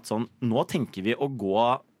etterpå at sånn, nå tenker vi å gå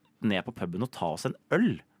ned på puben og ta oss en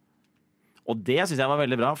øl. Og det synes jeg var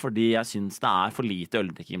veldig bra, fordi jeg synes det er for lite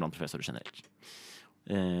øldrikking blant professorer generelt.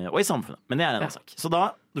 Og i samfunnet. Men det er en annen sak. Så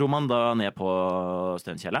da dro man da ned på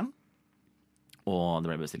Støvnkjelleren. Og det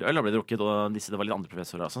ble bestilt øl, og ble drukket. Og det var litt andre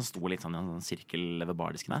professorer som sto litt sånn i en sånn sirkel ved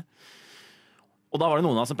bardisken her. Og da var det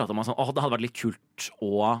noen av oss som pratet om sånn, det hadde vært litt kult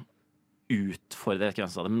å utfordre, jeg vet ikke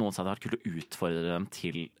hvem som sa det, men noen sa det hadde vært kult å utfordre dem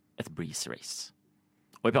til et breeze race.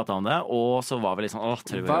 Og vi pratet om det, og så var vi litt sånn,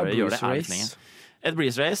 tør vi gjøre det? Et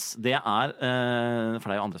breeze race, det er, for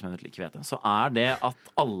det er jo andre som ikke vet det, så er det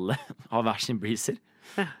at alle har hver sin breezer.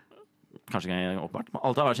 Kanskje ikke åpenbart, men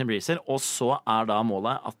alle har hver sin breezer, og så er da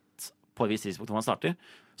målet at på et visst tidspunkt når man starter,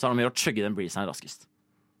 så er det med å chugge den breezeren raskest.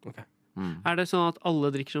 Ok. Er det sånn at alle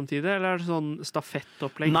drikker samtidig, eller er det sånn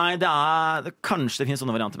stafettopplegg? Nei, kanskje det finnes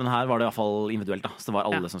sånne varianter, men her var det i hvert fall individuelt da. Så det var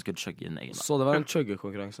alle som skulle chugge en egen. Så det var en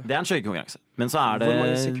chuggekonkurranse? Det er en chuggekonkurranse. Men så er det... Hvor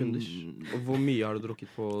mange sekunder? Og hvor mye har du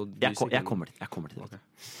drukket på de sekundene? Jeg kommer til det. Okay.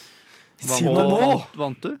 Si det nå!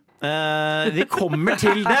 Vant du? Vi kommer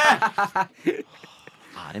til det!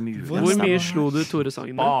 Er det mulig? Hvor mye slo du Tore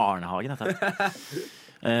Sagen? Barnehagen, dette.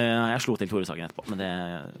 Jeg slo til Tore Sagen etterpå, men det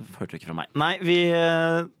hørte du ikke fra meg. Nei,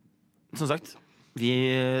 som sagt, vi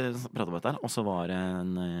pratet om dette her, og så var det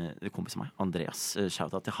en kompis av meg, Andreas,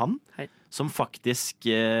 shoutout til han, som faktisk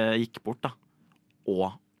gikk bort da,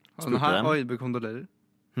 og spurte dem. Oi, bekondolerer.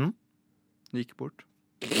 Gikk bort.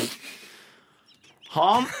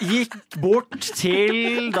 Han gikk bort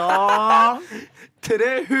til da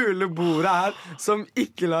 3 huleboere her som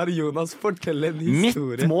ikke lar Jonas fortelle en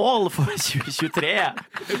historie. Mitt mål for 2023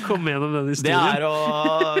 Kom gjennom den historien. Det er å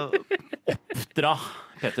oppdra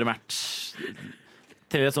Petter og Mert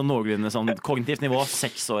til et sånn noenlunde sånn kognitivt nivå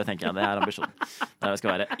 6 år, tenker jeg. Det er ambisjonen. Det er det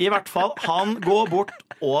skal være. I hvert fall, han går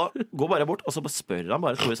bare bort, og så spør han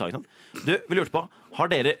bare Tore Sagen. Du, vi lurte på,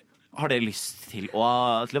 har dere lyst til å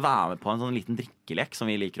være med på en sånn liten drikkelek som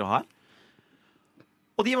vi liker å ha?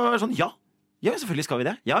 Og de var sånn, ja, selvfølgelig skal vi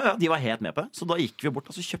det. Ja, de var helt med på det. Så da gikk vi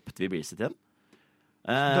bort, og så kjøpte vi breezer til dem.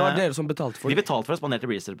 Det var dere som betalte for det? Vi betalte for å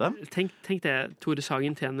spandere breezer på dem. Tenk det, Tore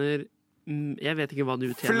Sagen tjener... Jeg vet ikke hva du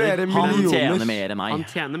tjener. Flere millioner. Han tjener mer enn meg. Han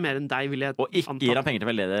tjener mer enn deg, vil jeg anta. Og ikke gir han penger til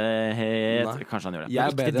veldedighet. Kanskje han gjør det.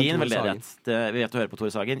 Ikke til din veldedighet. Vi vet å høre på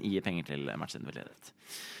Tore Sagen. Gi penger til Mert sin veldedighet.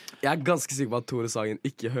 Jeg er ganske sikker på at Tore Sagen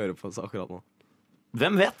ikke hører på oss akkurat nå.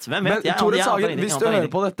 Hvem vet? Men Tore Sagen, hvis du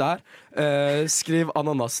hører på dette her, skriv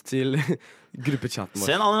ananas til gruppechatten vår.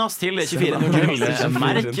 Send ananas til 2400.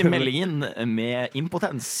 Merk meldingen med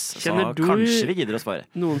impotens. Så kanskje vi gidder å svare.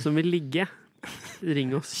 Noen som vil ligge?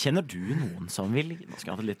 Ring oss. Kjenner du noen som vil ligge? Nå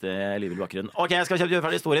skal jeg ha litt liv i bakgrunnen. Ok, jeg skal kjøpe gjøre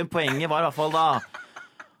ferdig historien. Poenget var i hvert fall da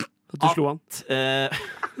at du slo han.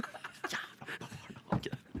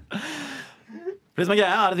 Det som er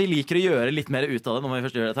greia er at vi liker å gjøre litt mer ut av det når vi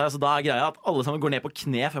først gjør dette her. Så da er greia at alle sammen går ned på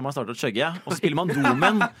kne før man starter å chugge. Og så spiller man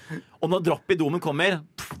domen. Og når dropp i domen kommer,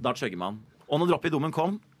 da chugger man. Og når dropp i domen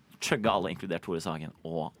kom, chugga alle, inkludert Tore Sagen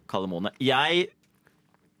og Kalle Mone. Jeg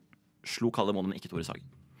slo Kalle Mone, men ikke Tore Sagen.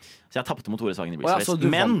 Så jeg tappte mot Tore Sagen i Breeze Race.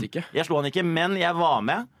 Men jeg slo han ikke, men jeg var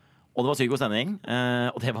med. Og det var sykt god stemning.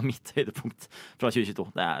 Og det var mitt høydepunkt fra 2022.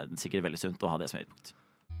 Det er sikkert veldig sunt å ha det som høydepunkt.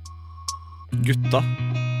 Gutta,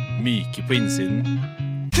 myke på innsiden.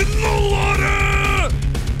 Knallharde!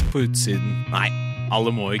 På utsiden. Nei,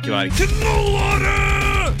 alle må ikke være knallharde!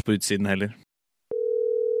 På utsiden heller.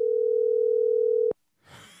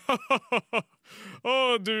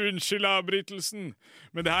 Du, unnskyld avbrytelsen,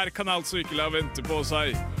 men det her kan altså ikke la vente på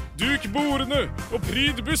seg. Duk bordene og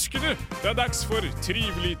pryd buskene. Det er dags for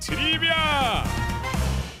trivelig trivia!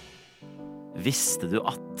 Visste du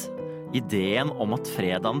at ideen om at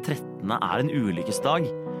fredagen 13. er en ulykkesdag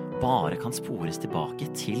bare kan spores tilbake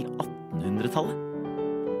til 1800-tallet?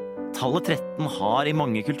 Tallet 13 har i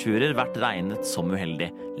mange kulturer vært regnet som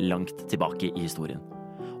uheldig langt tilbake i historien.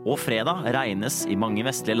 Og fredag regnes i mange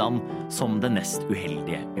vestlige land som den nest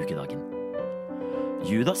uheldige ukedagen.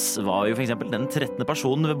 Judas var jo for eksempel den 13.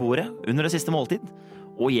 personen ved bordet under det siste måltid,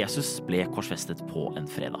 og Jesus ble korsfestet på en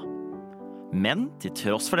fredag. Men til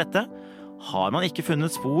tross for dette har man ikke funnet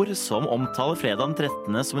spor som omtaler fredagen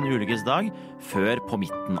 13. som en ulykkesdag før på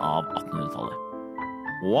midten av 1800-tallet.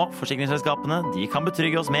 Og forsikringsselskapene de kan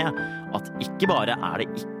betrygge oss med at ikke bare er det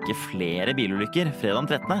ikke flere bilulykker fredagen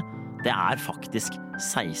 13., det er faktisk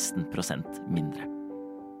 16% mindre.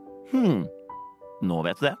 Nå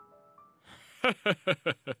vet du det.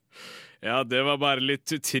 Ja, det var bare litt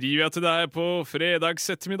trivia til deg på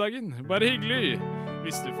fredagsettermiddagen. Bare hyggelig.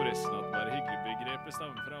 Visste du forresten at bare hyggelig-begrepet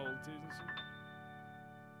stammer fra oldtiden?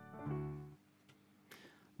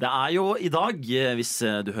 Det er jo i dag, hvis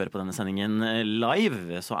du hører på denne sendingen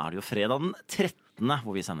live, så er det jo fredagen 13.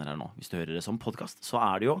 hvor vi sender her nå. Hvis du hører det som podcast, så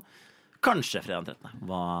er det jo kanskje fredagen 13.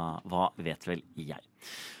 Hva vet vel jeg?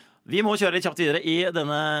 Vi må kjøre litt kjapt videre i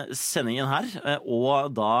denne sendingen her, og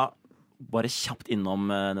da bare kjapt innom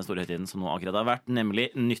den store høytiden som nå akkurat har vært, nemlig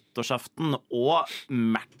nyttårsaften og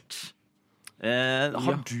Mert.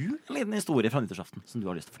 Har du en liten historie fra nyttårsaften som du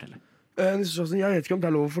har lyst til å fortelle? Nyttårsaften, jeg vet ikke om det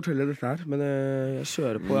er lov å fortelle dette her, men jeg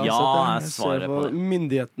kjører på. Jeg svarer på det.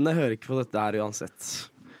 Myndighetene hører ikke på dette her uansett.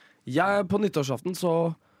 På nyttårsaften så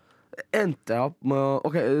endte jeg opp med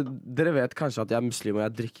ok, dere vet kanskje at jeg er muslim, og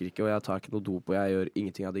jeg drikker ikke, og jeg tar ikke noe dop, og jeg gjør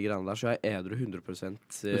ingenting av de greiene der, så jeg er edru 100%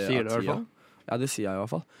 Du sier det i hvert fall? Ja, det sier jeg i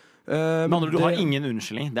hvert fall. Men du har ingen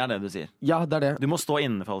unnskyldning, det er det du sier? Ja, det er det. Du må stå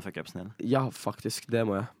inne for alle fuck-upsene dine? Ja, faktisk, det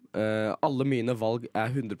må jeg. Alle mine valg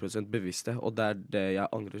er 100% bevisste, og det er det jeg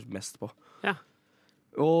angrer mest på. Ja.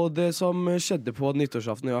 Og det som skjedde på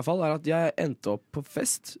nyttårsaften i hvert fall, er at jeg endte opp på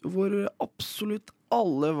fest hvor absolutt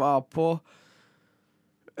alle var på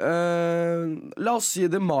la oss si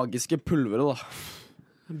det magiske pulveret, da.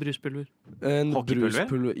 Bruspulver. En Hockeypulver?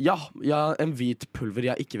 bruspulver. Ja, en hvit pulver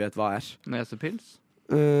jeg ikke vet hva er. Nesepils?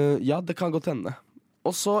 Ja, det kan godt hende.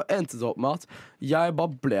 Og så endte det opp med at jeg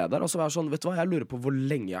bare ble der, og så var jeg sånn, vet du hva, jeg lurer på hvor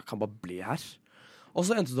lenge jeg kan bare bli her. Og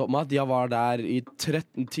så endte det opp med at jeg var der i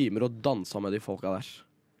 13 timer og dansa med de folka der.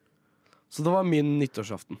 Så det var min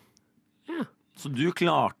nyttårsaften. Ja. Så du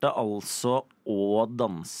klarte altså å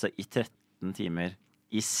danse i 13 timer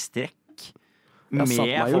i strekk med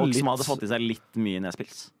folk som hadde fått i seg litt mye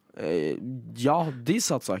nespils? Ja, de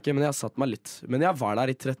satsa ikke, men jeg satt meg litt. Men jeg var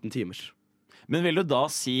der i 13 timer. Men vil du da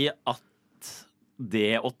si at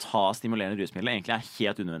det å ta stimulerende rusmidler egentlig er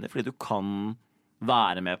helt unødvendig, fordi du kan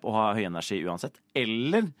være med på å ha høy energi uansett?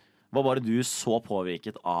 Eller var bare du så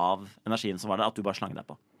påvirket av energien som var der, at du bare slang deg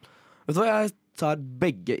på? Vet du hva, jeg tar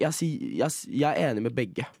begge. Jeg er enig med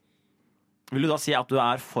begge. Vil du da si at du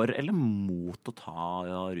er for eller mot å ta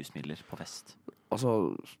rusmidler på fest?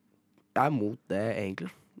 Altså, jeg er mot det,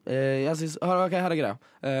 egentlig. Jeg synes, ok, her er greia.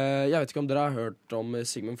 Jeg vet ikke om dere har hørt om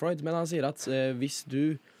Sigmund Freud, men han sier at hvis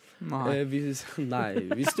du hvis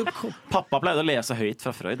du Pappa pleide å lese høyt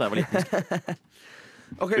fra Freud da jeg var liten.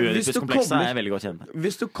 Okay, Ødipuskomplekset er jeg veldig godt kjent med.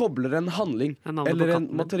 Hvis du kobler en handling eller en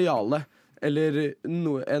materiale eller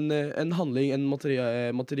en handling, en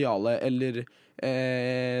materiale eller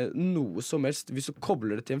noe som helst, hvis du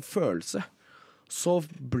kobler det til en følelse, så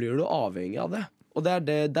blir du avhengig av det. Og det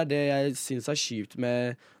er det jeg synes er kjipt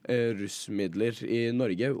med russmidler i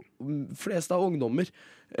Norge. Flest av ungdommer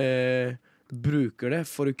bruker det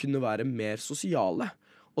for å kunne være mer sosiale.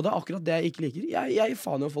 Og det er akkurat det jeg ikke liker. Jeg gir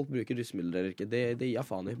faen i om folk bruker russmidler eller ikke. Det gir jeg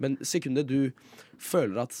faen i. Men sekundet du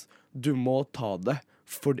føler at du må ta det,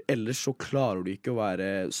 for ellers så klarer du ikke å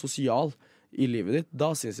være sosial i livet ditt,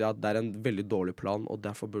 da synes jeg at det er en veldig dårlig plan, og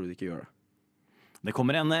derfor burde du ikke gjøre det. Det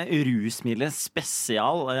kommer en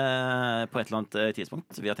rusmiddelspesial på et eller annet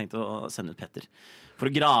tidspunkt. Vi har tenkt å sende ut Petter for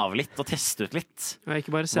å grave litt og teste ut litt hva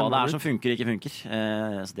det er som funker og ikke funker.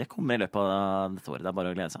 Så det kommer i løpet av dette året. Det er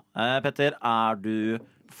bare å glede seg. Petter, er du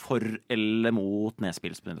for eller mot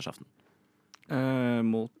nespils på nyttårsaften?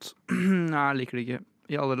 Mot. Jeg liker det ikke.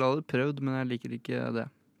 Jeg har aldri prøvd, men jeg liker ikke det.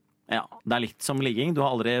 Ja, det er litt som ligging. Du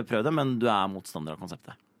har aldri prøvd det, men du er motstander av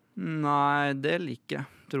konseptet. Nei, det liker jeg,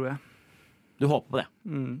 tror jeg. Du håper på det?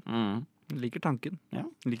 Jeg liker tanken. Ja.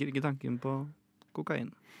 Jeg liker ikke tanken på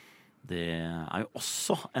kokain. Det er jo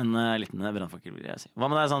også en liten brannfakkel, vil jeg si. Hva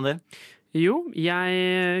med deg, Sander? Jo,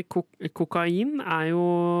 kokain er jo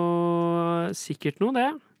sikkert noe,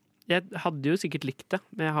 det. Jeg hadde jo sikkert likt det,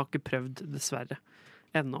 men jeg har ikke prøvd, dessverre,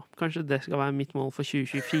 ennå. Kanskje det skal være mitt mål for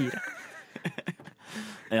 2024.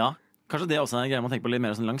 Ja, Kanskje det også er en greie man tenker på litt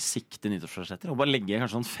mer sånn langsiktig nyttårsforsetter, og bare legge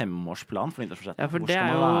kanskje sånn 5-årsplan for nyttårsforsetter. Ja, for Hvor det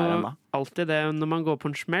skal er man være hen da? jo alltid det når man går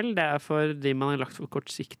på en smell, det er for de man har lagt for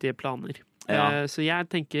kortsiktige planer. Ja. Så jeg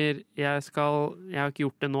tenker, jeg har ikke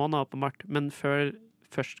gjort det nå, åpenbart, men før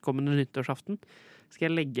førstkommende nyttårsaften skal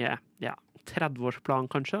jeg legge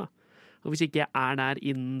 30-årsplan kanskje da. Og hvis ikke jeg er der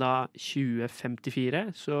innen da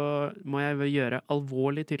 2054, så må jeg gjøre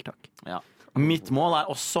alvorlige tiltak. Ja. Mitt mål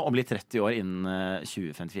er også å bli 30 år innen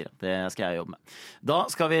 2054. Det skal jeg jobbe med. Da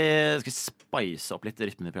skal vi spice opp litt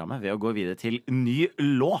rytmen i programmet ved å gå videre til ny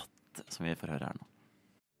låt, som vi får høre her nå.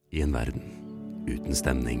 I en verden uten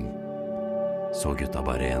stemning så gutta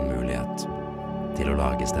bare en mulighet til å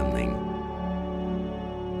lage stemning.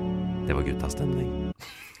 Det var guttas stemning.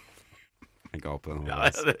 Jeg ga opp den. Ja,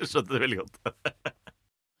 det skjønte du veldig godt.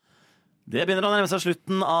 Det begynner å nærme seg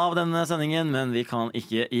slutten av denne sendingen, men vi kan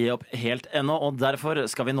ikke gi opp helt ennå, og derfor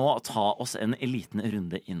skal vi nå ta oss en liten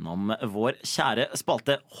runde innom vår kjære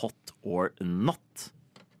spalte Hot or Not.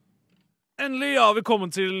 Endelig har vi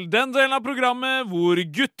kommet til den delen av programmet hvor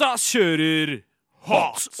gutta kjører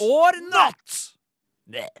Hot or Not.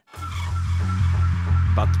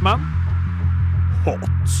 Batman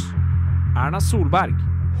Hot. Erna Solberg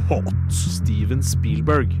Hot. Steven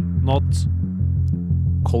Spielberg Not.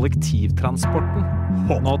 Kollektivtransporten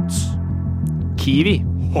Hot. Not. Kiwi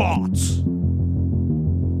Hot.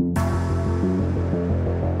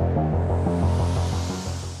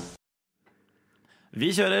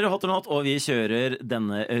 Vi kjører Hot or Not, og vi kjører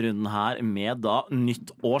denne runden her med da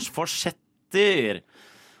nyttårsforsetter.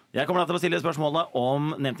 Jeg kommer da til å stille spørsmålet om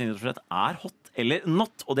nevnt nyttårsforsett er hot eller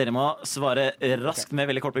not, og dere må svare raskt med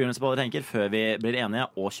veldig kort begrunnelse på hva dere tenker før vi blir enige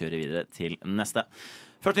og kjører videre til neste.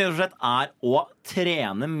 Første nyttårsforsett er å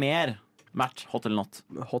trene mer. Mert, hot eller not?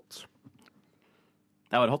 Hot.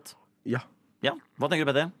 Det er bare hot. Ja. Ja, hva tenker du,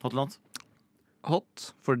 Petter? Hot eller not? Hot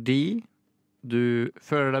fordi du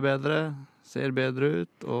føler deg bedre, ser bedre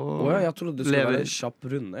ut og Åja, jeg trodde det skulle lever. være en kjapp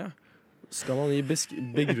runde, ja. Skal man gi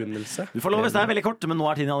begrunnelse? Du får lov hvis det er veldig kort, men nå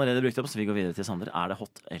er tiden allerede brukt opp, så vi går videre til Sander. Er det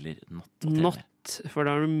hot eller not? å trene mer? Not, for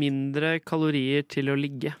da har du mindre kalorier til å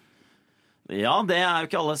ligge. Ja, det er jo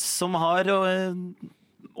ikke alle som har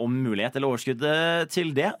om mulighet eller overskudd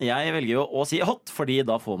til det. Jeg velger jo å si hot, fordi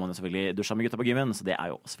da får man jo selvfølgelig dusja med gutta på gymmen, så det er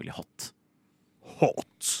jo selvfølgelig hot.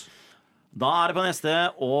 Hot. Da er det på neste,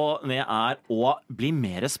 og det er å bli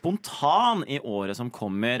mer spontan i året som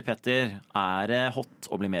kommer. Petter, er det hot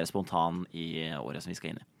å bli mer spontan i året som vi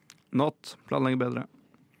skal inn i? Not. Planlegge bedre.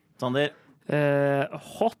 Sander?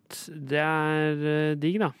 Hot, det er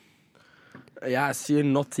digg da. Jeg sier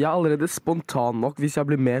not. Jeg er allerede spontan nok. Hvis jeg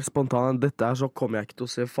blir mer spontan enn dette her, så kommer jeg ikke til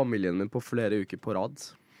å se familien min på flere uker på rad.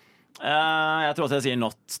 Jeg tror også jeg sier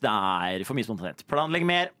not. Det er for mye spontanhet. Planlegg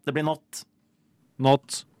mer, det blir not.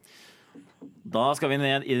 Not. Da skal vi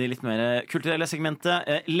ned i det litt mer kulturelle segmentet.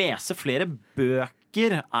 Lese flere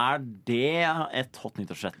bøker. Er det et hot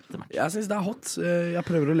nyttårsforsett? Jeg synes det er hot. Jeg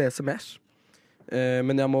prøver å lese mer.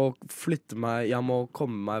 Men jeg må flytte meg. Jeg må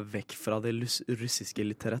komme meg vekk fra det russiske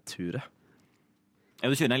litteraturet. Ja,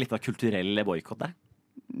 du kjører en litt av kulturell boykott der?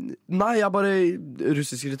 Nei,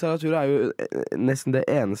 russisk litteratur er jo nesten det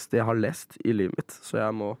eneste jeg har lest i livet mitt. Så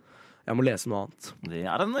jeg må lese noe annet. Det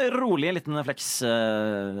er en rolig liten flex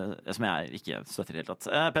som jeg ikke støtter i det hele tatt.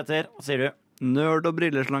 Petter, hva sier du? Nerd og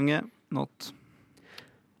brilleslange. Not.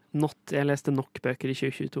 Not, jeg leste nok bøker i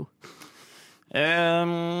 2022.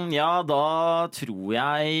 Ja, da tror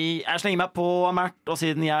jeg slenger meg på Mert, og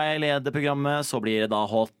siden jeg leder programmet, så blir det da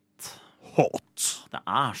hot. Hot. Det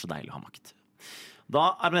er så deilig å ha makt.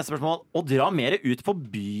 Da er det neste spørsmål. Å dra mer ut på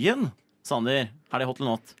byen, Sander. Er det hot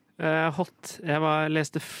eller not? Hot. Jeg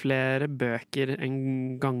leste flere bøker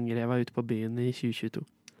enn ganger jeg var ute på byen i 2022.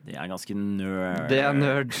 Det er ganske nerd. Det er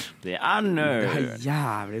nerd. Det er nerd. Det er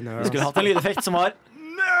jævlig nerd. Vi skulle hatt en lydeffekt som var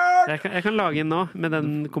nerd. Jeg kan lage en nå, med den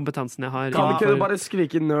kompetansen jeg har. Kan ikke du bare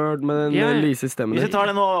skrike nerd med den lyse stemmen? Hvis vi tar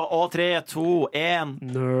det nå, og 3, 2, 1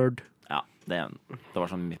 Nerd. Ja, det var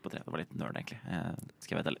sånn midt på 3. Det var litt nerd, egentlig.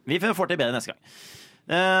 Skal jeg vite. Vi får til bedre neste gang.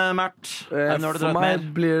 Mert, for meg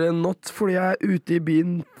blir det not, fordi jeg er ute i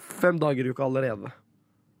byen 5 dager i uka allerede.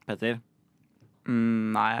 Petter?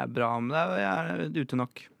 Nei, jeg er bra med det. Jeg er ute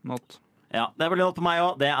nok. Not. Ja, det blir not på meg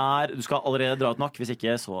også. Det er, du skal allerede dra ut nok. Hvis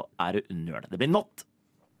ikke, så er du nerd. Det blir not.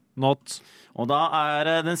 Not. Og da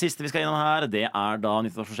er den siste vi skal innom her, det er da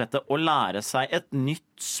nyttårsforsettet å lære seg et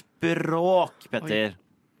nytt språk, Petter.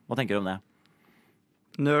 Hva tenker du om det?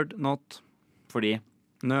 Nerd. Not. Fordi?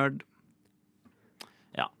 Nerd.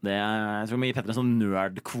 Ja, jeg tror vi gir Petter en sånn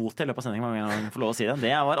nerdkvote i løpet av sendingen. Mange ganger får lov å si det.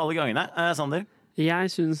 Det var alle gangene. Sander?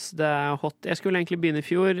 Jeg synes det er hot. Jeg skulle egentlig begynne i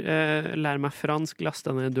fjor. Lære meg fransk,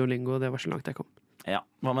 laste ned Duolingo. Det var så langt jeg kom. Ja,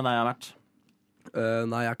 hva med deg, Mert?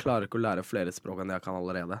 Nei, jeg klarer ikke å lære flere språk enn jeg kan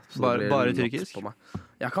allerede. Så Bare- det blir bare not tyrkisk? på meg.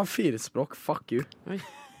 Jeg kan 4 språk, fuck you.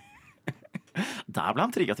 Der ble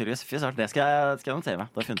han trigga, tydeligvis. Fy søren, det skal jeg notere meg.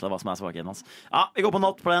 Da har jeg funnet ut hva som er svakheten hans. Ja, vi går på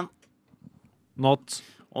not på den. Not.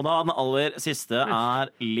 Og da den aller siste er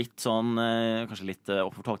litt sånn, kanskje litt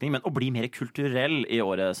opp for tolkning, men å bli mer kulturell i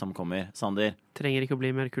året som kommer. Sander? Trenger ikke å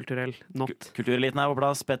bli mer kulturell. Not. Kultureliten er på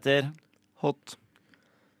plass. Petter? Hot.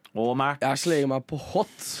 Og Mert? Jeg slenger meg på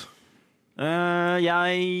hot.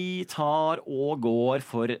 Jeg tar og går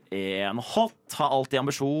for en hot. Har alltid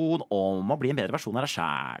ambisjon om å bli en bedre versjon av deg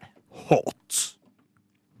sjæl. Hot.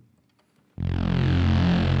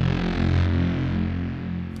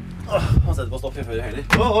 Han setter på stopp før jeg heller.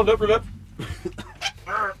 Løp.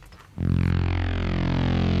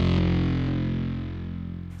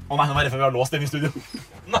 Å nei, nå var jeg redd for vi har låst inn i studio.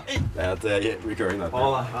 Nei! Det er et recurring der. Å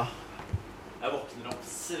nei, ja. Jeg våkner opp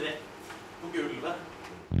svett på gulvet.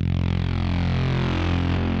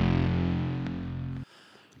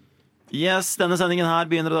 Yes, denne sendingen her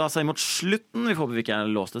begynner å dra seg mot slutten. Vi håper vi ikke er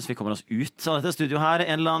låste, så vi kommer oss ut av dette studioet her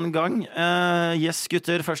en eller annen gang. Yes,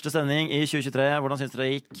 gutter, første sending i 2023. Hvordan synes dere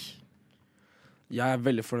det gikk? Jeg er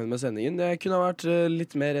veldig fornøyd med sendingen. Det kunne ha vært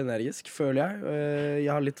litt mer energisk, føler jeg.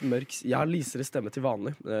 Jeg har lysere stemme til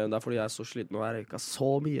vanlig. Det er fordi jeg er så sliten og jeg røyka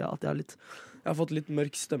så mye at jeg har fått litt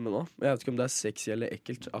mørk stemme nå. Jeg vet ikke om det er sexy eller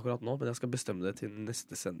ekkelt akkurat nå, men jeg skal bestemme det til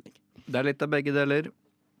neste sending. Det er litt av begge deler.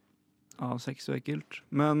 Sex og ekkelt.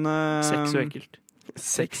 Men Sex og ekkelt.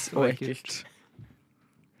 Sex og ekkelt.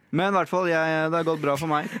 Men i hvert fall, det har gått bra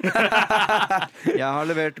for meg. Jeg har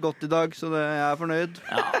levert godt i dag, så jeg er fornøyd.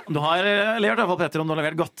 Ja, du har levert i hvert fall, Petter, om du har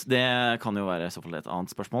levert godt. Det kan jo være så fall et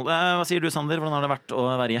annet spørsmål. Hva sier du, Sander? Hvordan har det vært å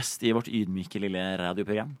være gjest i vårt ydmyke lille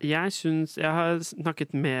radioprogram? Jeg synes jeg har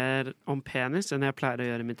snakket mer om penis enn jeg pleier å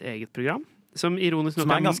gjøre i mitt eget program. Som ironisk nok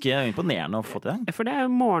Som er ganske imponerende å få til det. For det er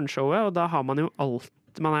jo morgenshowet, og da har man jo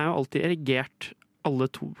man er jo alltid erigert alle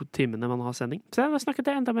 2 timene man har sending. Så jeg har snakket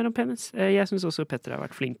enda mer om penis. Jeg synes også Petter har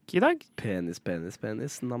vært flink i dag. Penis,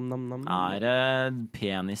 nam. Er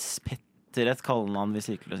Penis-Petter et kallenavn vi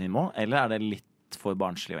sirkler oss inn på, eller er det litt for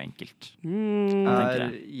barnslig og enkelt?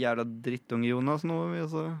 Er jævla drittunge Jonas noe vi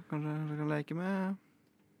også kanskje kan leke med?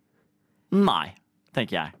 Nei,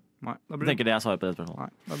 tenker jeg. Nei, Tenker det jeg svarer på det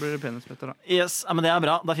spørsmålet. Nei, da blir det penispetter da. Yes, men det er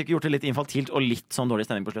bra. Da fikk vi gjort det litt infantilt og litt sånn dårlig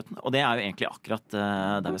stemning på slutten. Og det er jo egentlig akkurat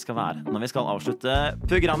der vi skal være når vi skal avslutte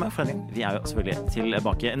programmet for en gang. Vi er jo selvfølgelig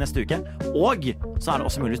tilbake neste uke. Og så er det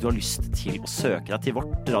også mulig hvis du har lyst til å søke deg til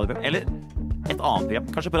vårt radioprogram, eller et annet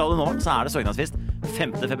program. Kanskje på Radio Noen så er det søknadsfrist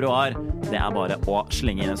 5. februar. Det er bare å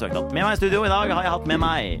slenge inn en søknad. Med meg i studio i dag har jeg hatt med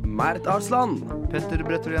meg Mert Arsland. Petter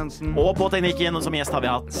Bretter Jensen. Og på teknikken som gjest har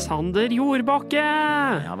vi hatt Sander Jordbakke!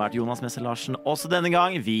 Jeg har vært Jonas Messe Larsen også denne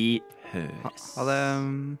gang. Vi høres. Ha det.